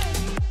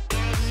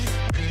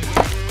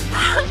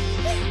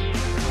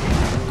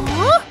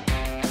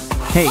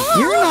 Hey,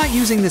 you're not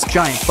using this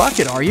giant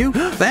bucket, are you?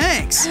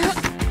 Thanks!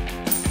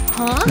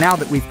 Now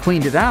that we've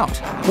cleaned it out,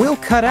 we'll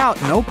cut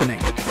out an opening.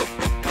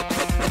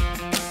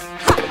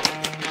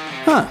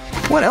 Huh,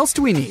 what else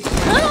do we need?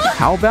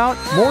 How about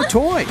more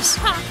toys?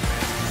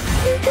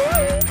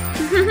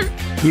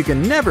 You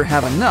can never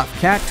have enough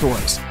cat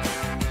toys.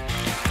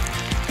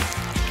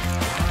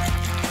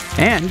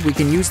 And we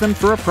can use them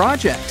for a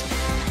project.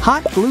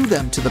 Hot glue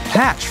them to the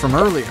patch from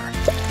earlier.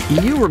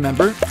 You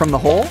remember from the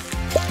hole?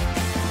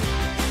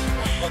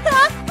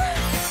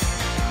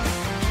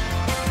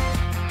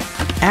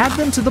 Add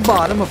them to the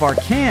bottom of our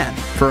can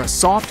for a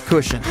soft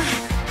cushion.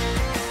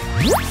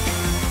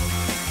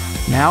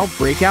 Now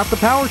break out the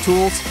power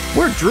tools.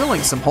 We're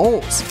drilling some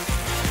holes.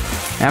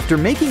 After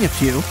making a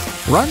few,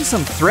 run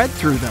some thread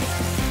through them.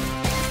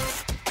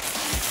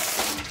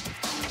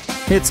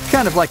 It's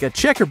kind of like a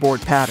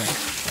checkerboard pattern.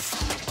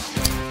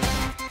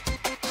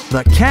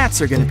 The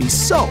cats are going to be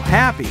so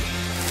happy.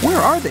 Where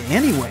are they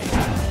anyway?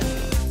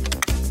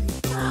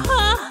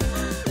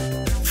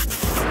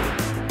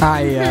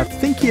 I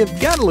think you've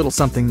got a little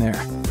something there.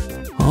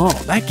 Oh,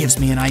 that gives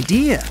me an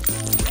idea.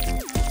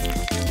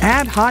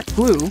 Add hot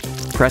glue,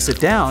 press it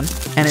down,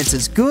 and it's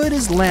as good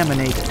as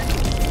laminated.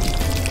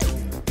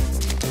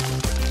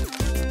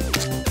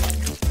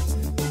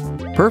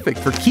 Perfect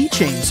for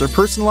keychains or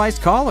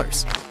personalized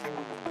collars.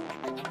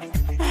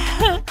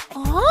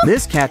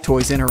 This cat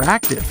toy's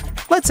interactive.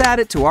 Let's add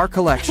it to our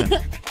collection.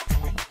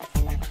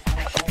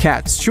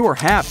 Cats sure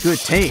have good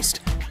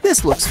taste.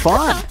 This looks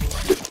fun.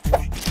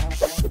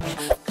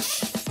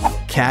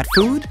 Cat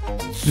food?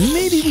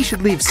 Maybe we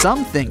should leave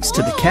some things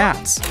to the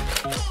cats.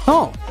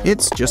 Oh,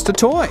 it's just a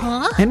toy.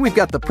 And we've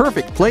got the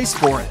perfect place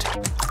for it.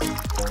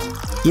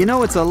 You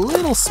know, it's a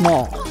little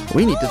small.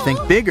 We need to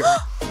think bigger.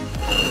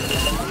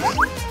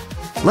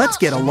 Let's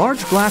get a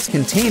large glass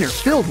container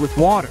filled with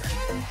water.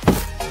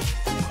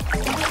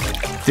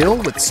 Fill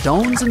with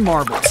stones and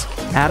marbles.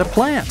 Add a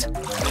plant.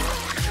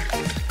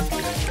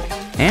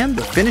 And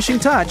the finishing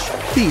touch,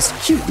 these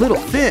cute little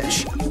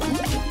fish.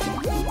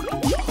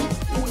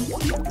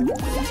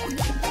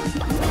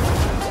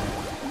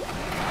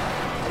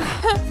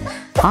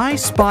 I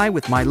spy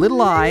with my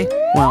little eye,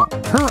 well,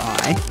 her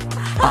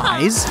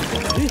eyes,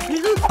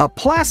 a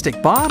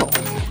plastic bottle.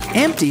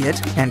 Empty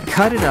it and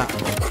cut it up.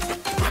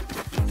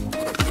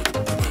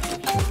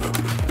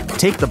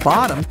 Take the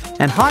bottom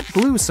and hot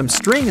glue some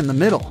string in the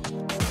middle.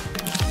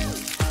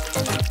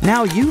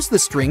 Now use the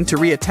string to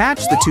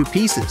reattach the two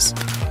pieces.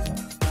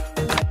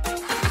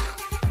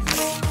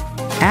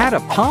 Add a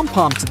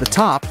pom-pom to the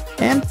top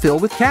and fill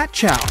with cat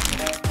chow.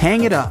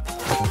 Hang it up.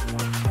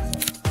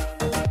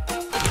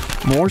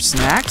 More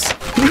snacks?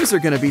 These are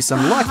going to be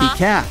some lucky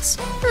cats.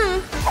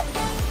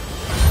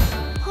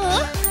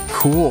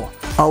 Cool.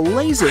 A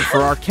laser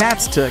for our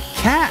cats to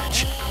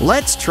catch.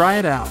 Let's try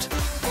it out.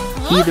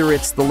 Either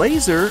it's the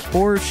laser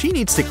or she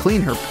needs to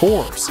clean her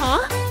pores.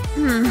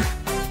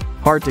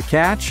 Hard to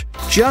catch?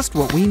 Just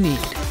what we need.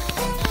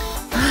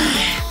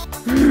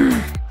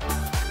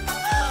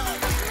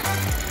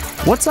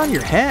 What's on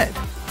your head?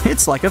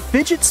 It's like a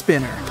fidget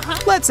spinner.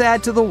 Let's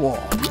add to the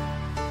wall.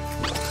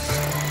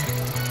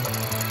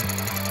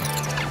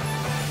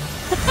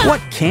 What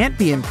can't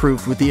be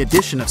improved with the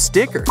addition of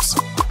stickers?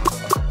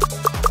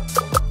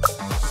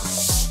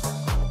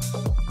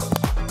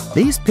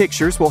 These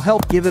pictures will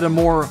help give it a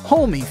more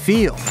homey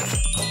feel.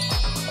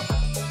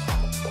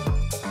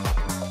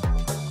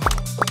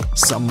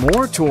 Some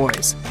more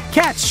toys.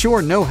 Cats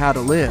sure know how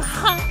to live.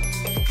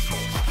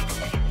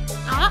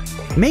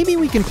 Maybe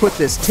we can put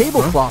this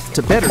tablecloth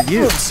to better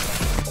use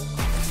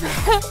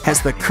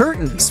as the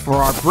curtains for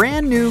our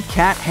brand new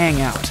cat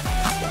hangout.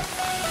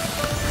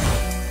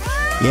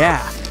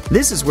 Yeah,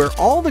 this is where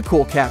all the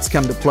cool cats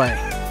come to play.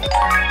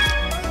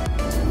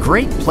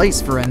 Great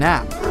place for a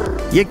nap.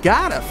 You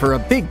gotta for a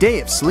big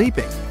day of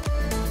sleeping.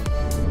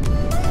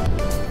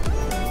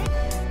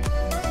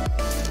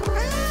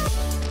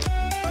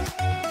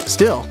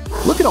 Still,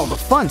 look at all the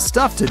fun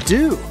stuff to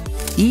do.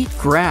 Eat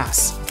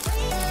grass.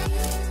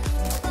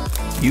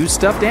 Use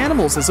stuffed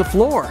animals as a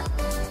floor.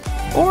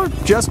 Or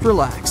just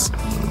relax.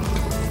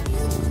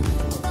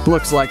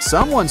 Looks like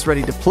someone's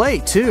ready to play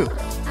too.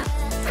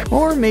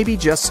 Or maybe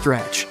just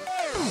stretch.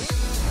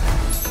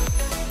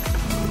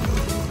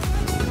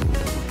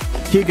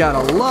 You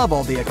gotta love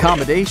all the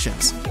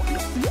accommodations.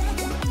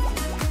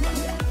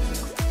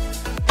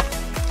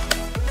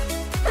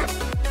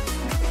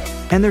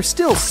 And there's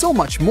still so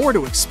much more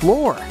to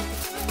explore.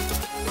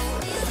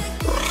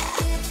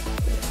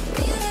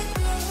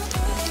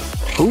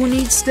 Who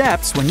needs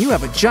steps when you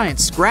have a giant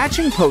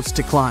scratching post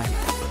to climb?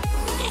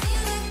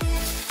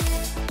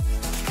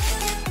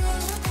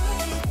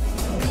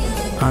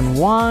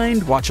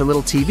 Unwind, watch a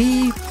little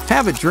TV,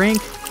 have a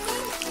drink.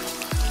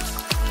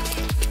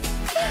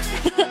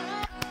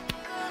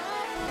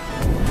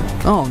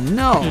 Oh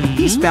no,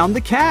 he's found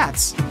the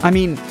cats. I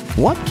mean,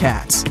 what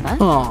cats?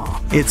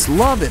 Oh, it's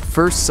love at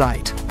first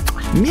sight.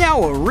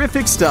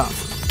 Meow-orific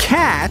stuff.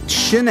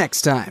 Catch you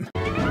next time.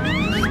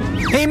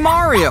 Hey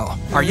Mario,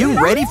 are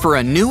you ready for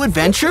a new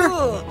adventure?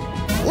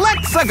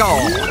 Let's go!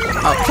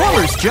 A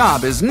plumber's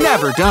job is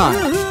never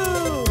done.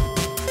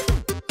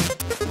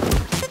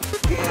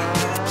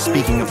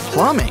 Speaking of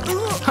plumbing,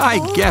 I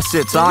guess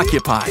it's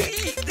occupied.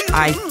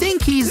 I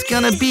think he's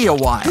gonna be a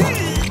while.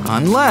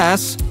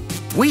 Unless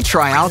we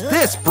try out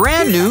this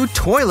brand new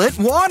toilet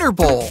water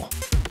bowl.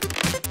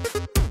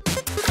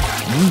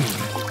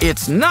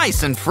 It's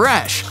nice and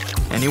fresh.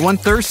 Anyone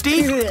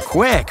thirsty?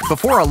 Quick,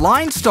 before a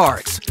line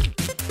starts.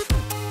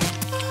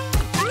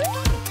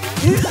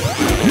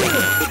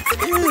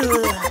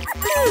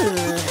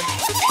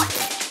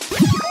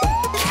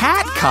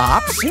 Cat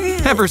cops?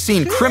 Ever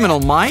seen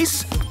criminal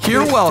mice?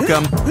 You're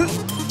welcome.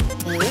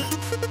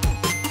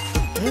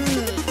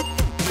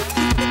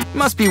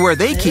 Must be where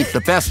they keep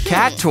the best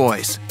cat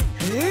toys.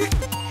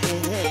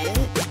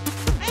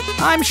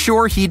 I'm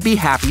sure he'd be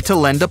happy to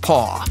lend a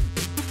paw.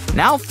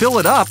 Now fill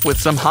it up with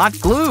some hot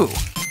glue.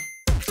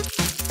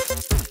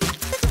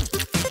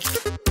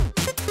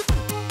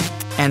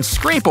 And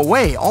scrape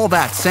away all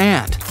that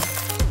sand.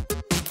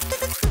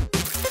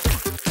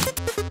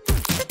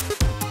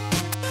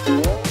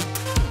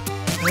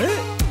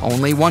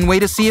 Only one way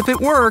to see if it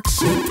works.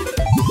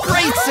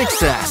 Great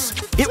success!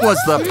 It was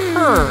the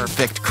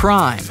perfect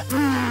crime.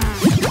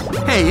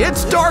 Hey,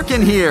 it's dark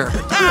in here!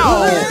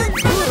 Ow!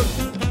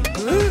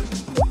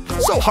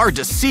 So hard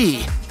to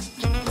see.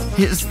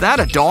 Is that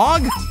a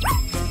dog?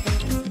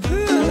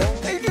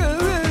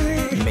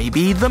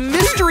 Maybe the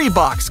mystery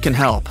box can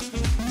help.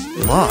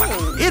 Look,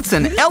 it's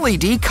an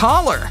LED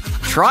collar.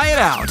 Try it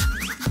out.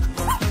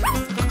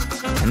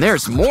 And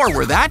there's more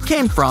where that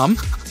came from.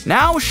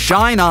 Now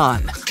shine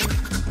on.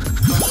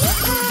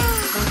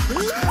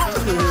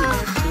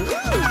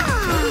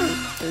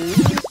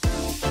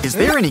 Is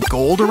there any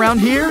gold around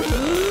here?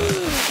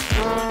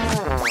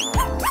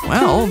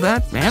 Well,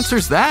 that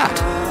answers that.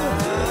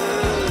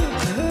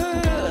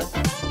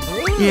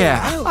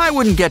 Yeah, I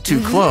wouldn't get too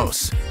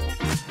close.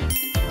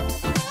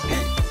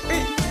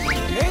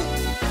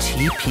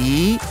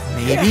 TP,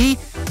 maybe?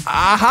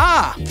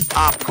 Aha!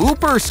 A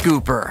pooper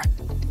scooper.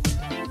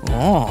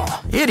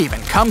 Oh, it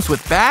even comes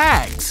with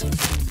bags.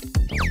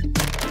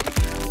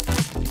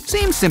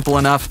 Seems simple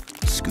enough.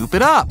 Scoop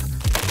it up.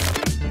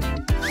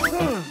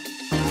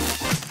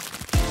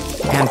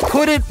 And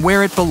put it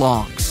where it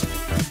belongs.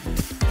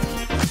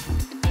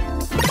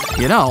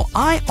 You know,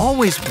 I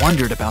always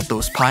wondered about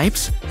those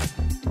pipes.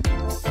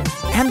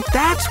 And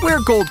that's where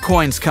gold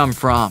coins come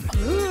from.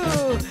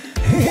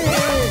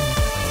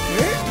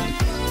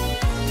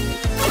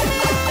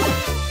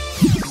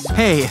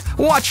 Hey,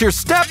 watch your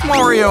step,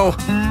 Mario!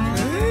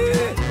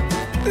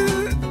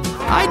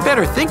 I'd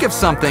better think of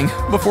something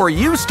before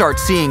you start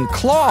seeing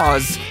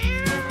claws.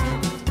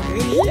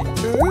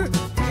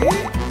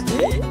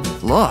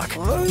 Look,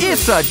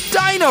 it's a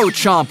dino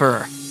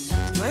chomper!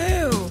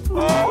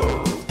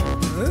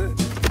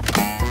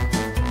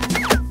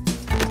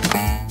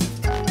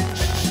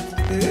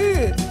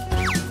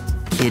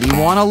 Kitty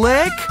want a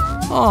lick?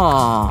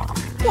 Aw,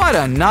 what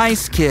a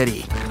nice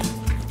kitty.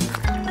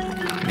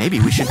 Maybe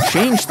we should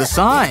change the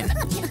sign.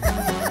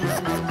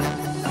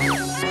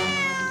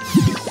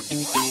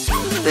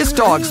 This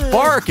dog's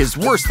bark is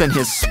worse than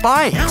his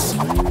spikes.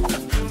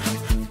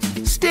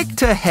 Stick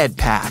to head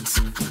pats.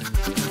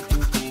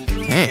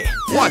 Hey,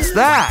 what's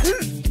that?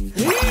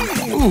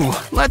 Ooh,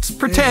 let's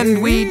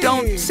pretend we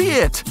don't see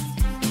it.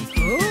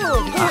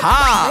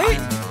 Aha!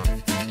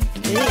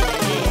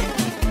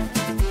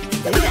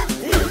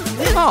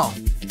 Oh,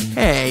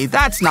 hey,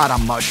 that's not a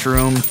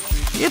mushroom.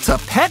 It's a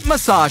pet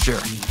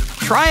massager.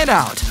 Try it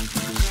out.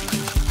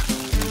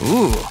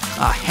 Ooh,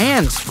 a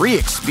hands-free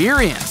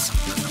experience.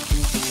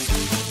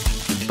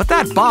 But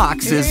that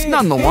box is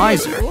none the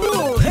wiser.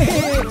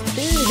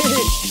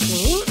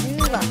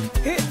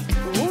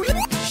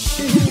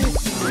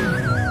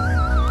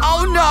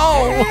 Oh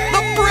no!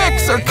 The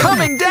bricks are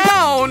coming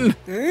down!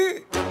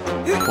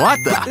 What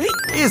the?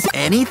 Is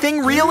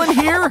anything real in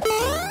here?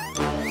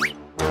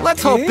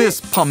 Let's hope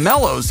this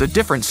pomelo's a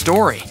different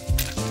story.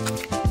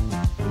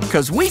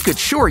 'Cause we could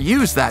sure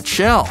use that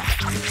shell.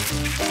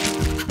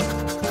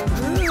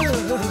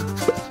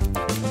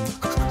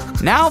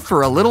 Now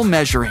for a little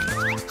measuring.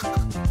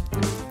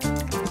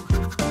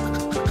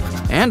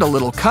 And a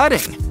little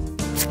cutting.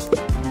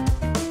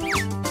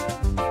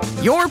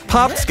 Your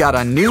pup's got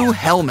a new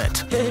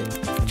helmet.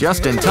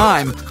 Just in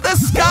time, the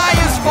sky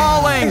is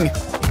falling!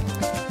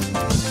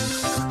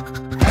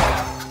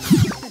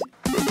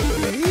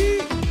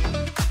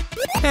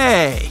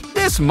 Hey,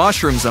 this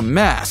mushroom's a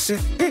mess.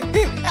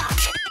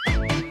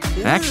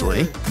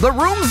 Actually, the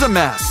room's a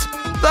mess.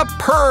 The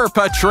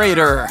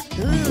perpetrator!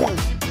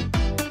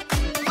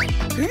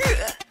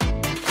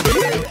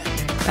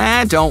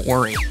 Don't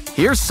worry.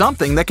 Here's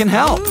something that can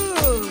help.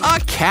 A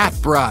cat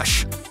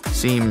brush.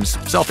 Seems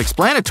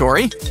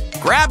self-explanatory.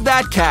 Grab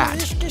that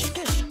cat.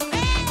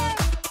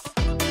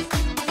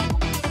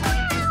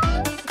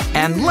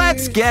 And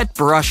let's get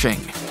brushing.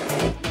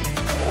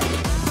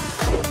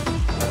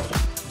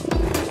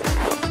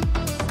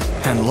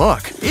 And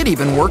look, it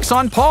even works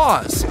on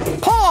paws.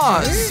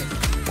 Paws!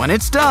 When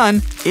it's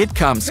done, it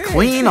comes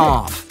clean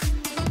off.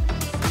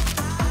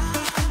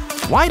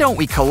 Why don't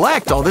we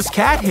collect all this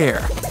cat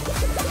hair?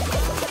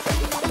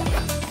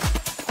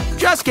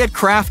 Just get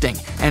crafting,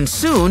 and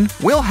soon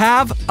we'll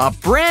have a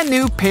brand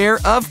new pair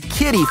of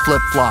kitty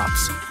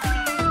flip-flops.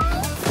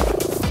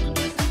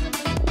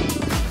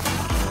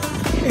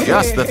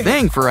 Just the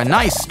thing for a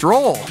nice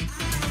stroll.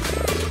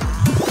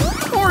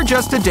 Or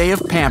just a day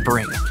of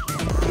pampering.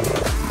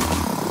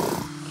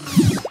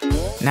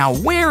 Now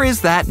where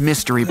is that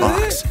mystery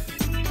box?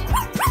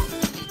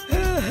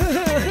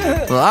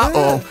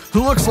 Uh-oh,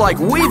 looks like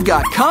we've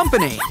got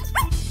company.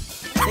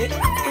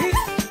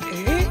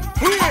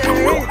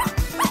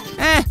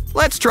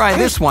 Let's try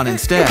this one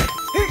instead.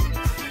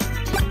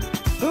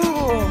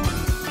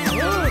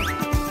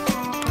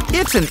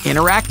 It's an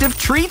interactive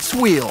treats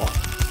wheel.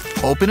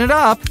 Open it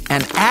up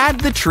and add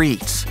the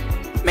treats.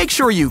 Make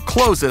sure you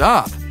close it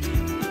up.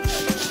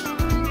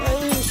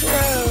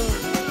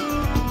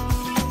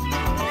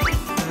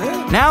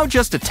 Now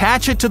just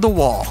attach it to the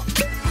wall.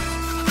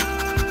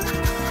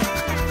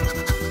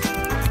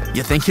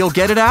 You think he'll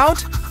get it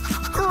out?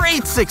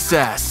 Great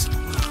success!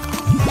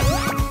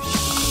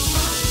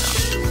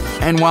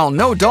 And while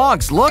no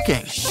dog's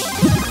looking,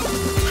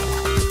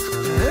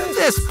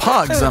 this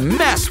pug's a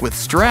mess with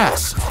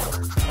stress.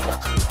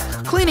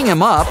 Cleaning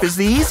him up is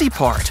the easy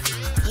part,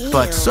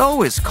 but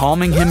so is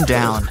calming him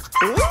down.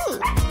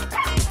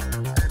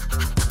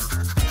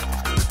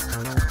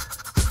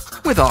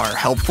 With our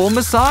helpful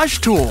massage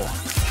tool.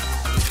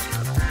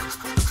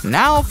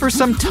 Now for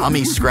some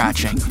tummy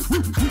scratching.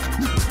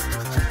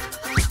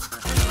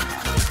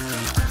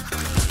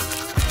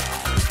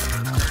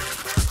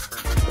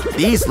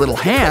 These little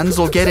hands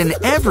will get in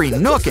every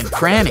nook and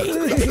cranny.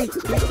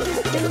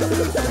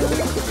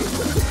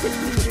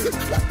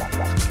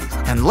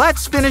 And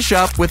let's finish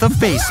up with a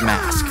face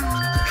mask.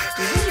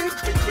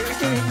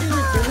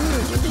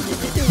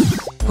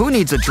 Who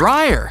needs a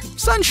dryer?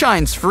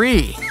 Sunshine's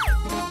free.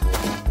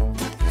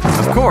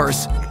 Of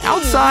course,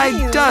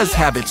 outside does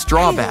have its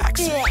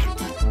drawbacks.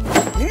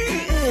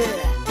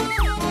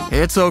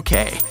 It's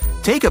okay.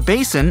 Take a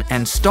basin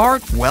and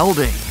start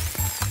welding.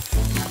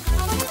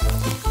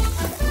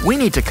 We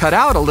need to cut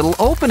out a little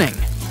opening.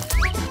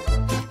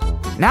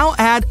 Now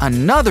add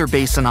another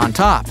basin on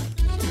top.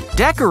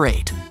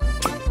 Decorate.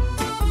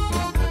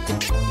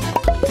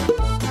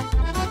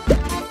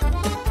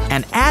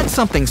 And add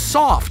something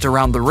soft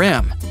around the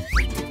rim.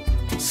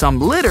 Some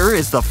glitter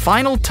is the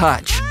final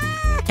touch.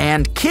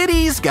 And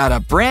Kitty's got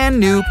a brand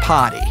new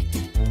potty.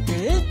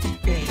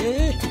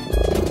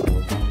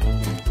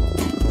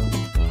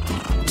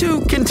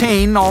 To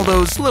contain all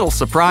those little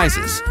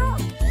surprises.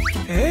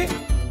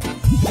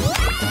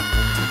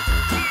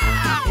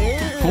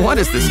 What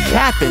has this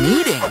cat been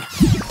eating?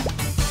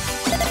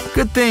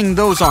 Good thing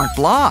those aren't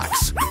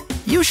blocks.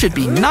 You should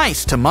be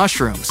nice to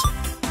mushrooms.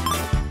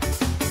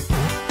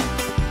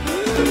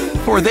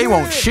 Or they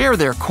won't share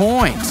their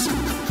coins.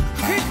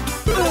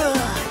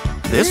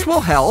 This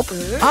will help.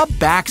 A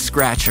back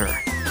scratcher.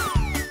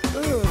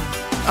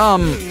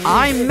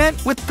 I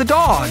meant with the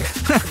dog.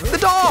 The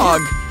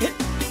dog!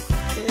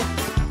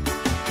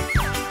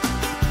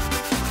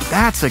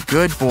 That's a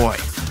good boy.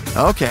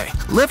 Okay,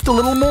 lift a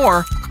little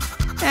more.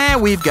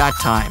 And we've got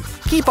time.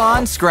 Keep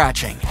on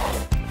scratching.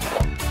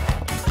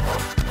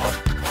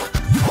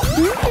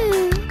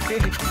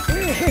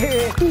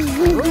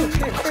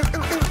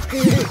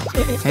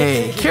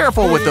 Hey,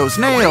 careful with those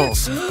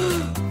nails.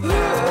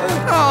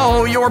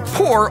 Oh, your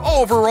poor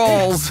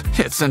overalls.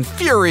 It's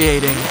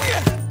infuriating.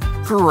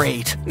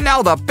 Great,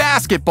 now the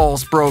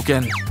basketball's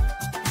broken.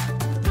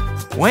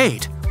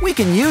 Wait, we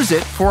can use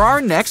it for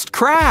our next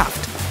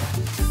craft.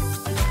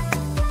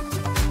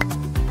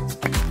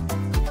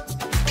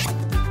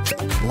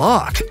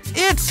 Look,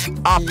 it's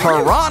a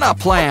piranha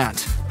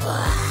plant.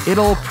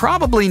 It'll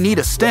probably need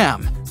a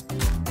stem.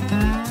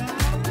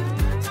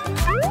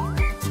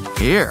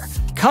 Here,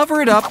 cover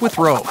it up with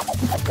rope.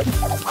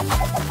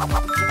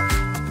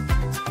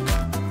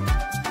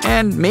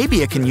 And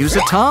maybe it can use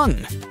a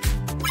tongue.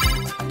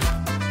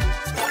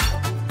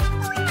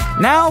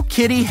 Now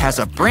Kitty has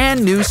a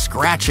brand new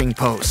scratching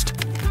post.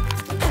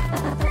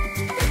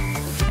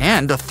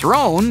 And a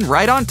throne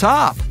right on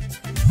top.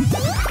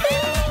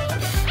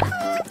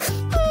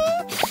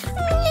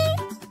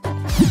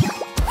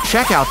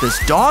 Check out this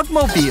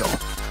dogmobile.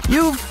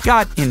 You've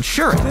got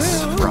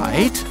insurance,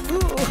 right?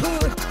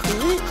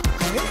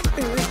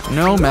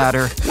 No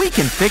matter, we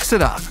can fix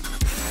it up.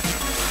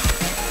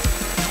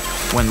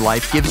 When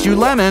life gives you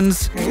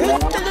lemons.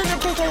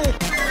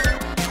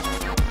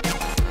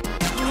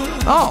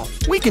 Oh,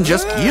 we can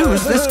just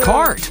use this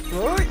cart.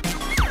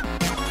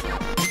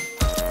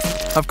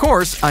 Of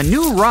course, a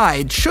new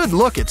ride should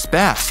look its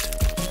best.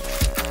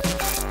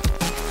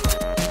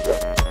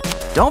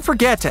 Don't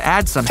forget to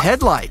add some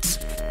headlights.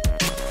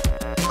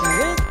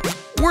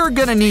 We're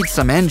gonna need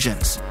some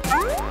engines.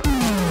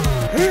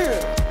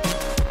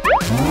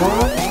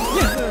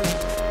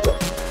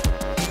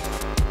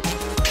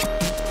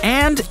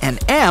 And an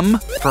M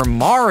for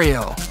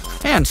Mario.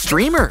 And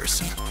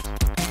streamers.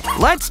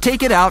 Let's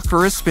take it out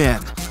for a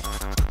spin.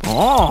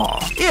 Oh,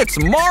 it's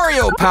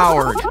Mario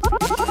powered.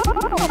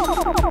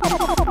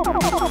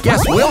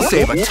 Guess we'll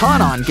save a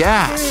ton on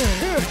gas.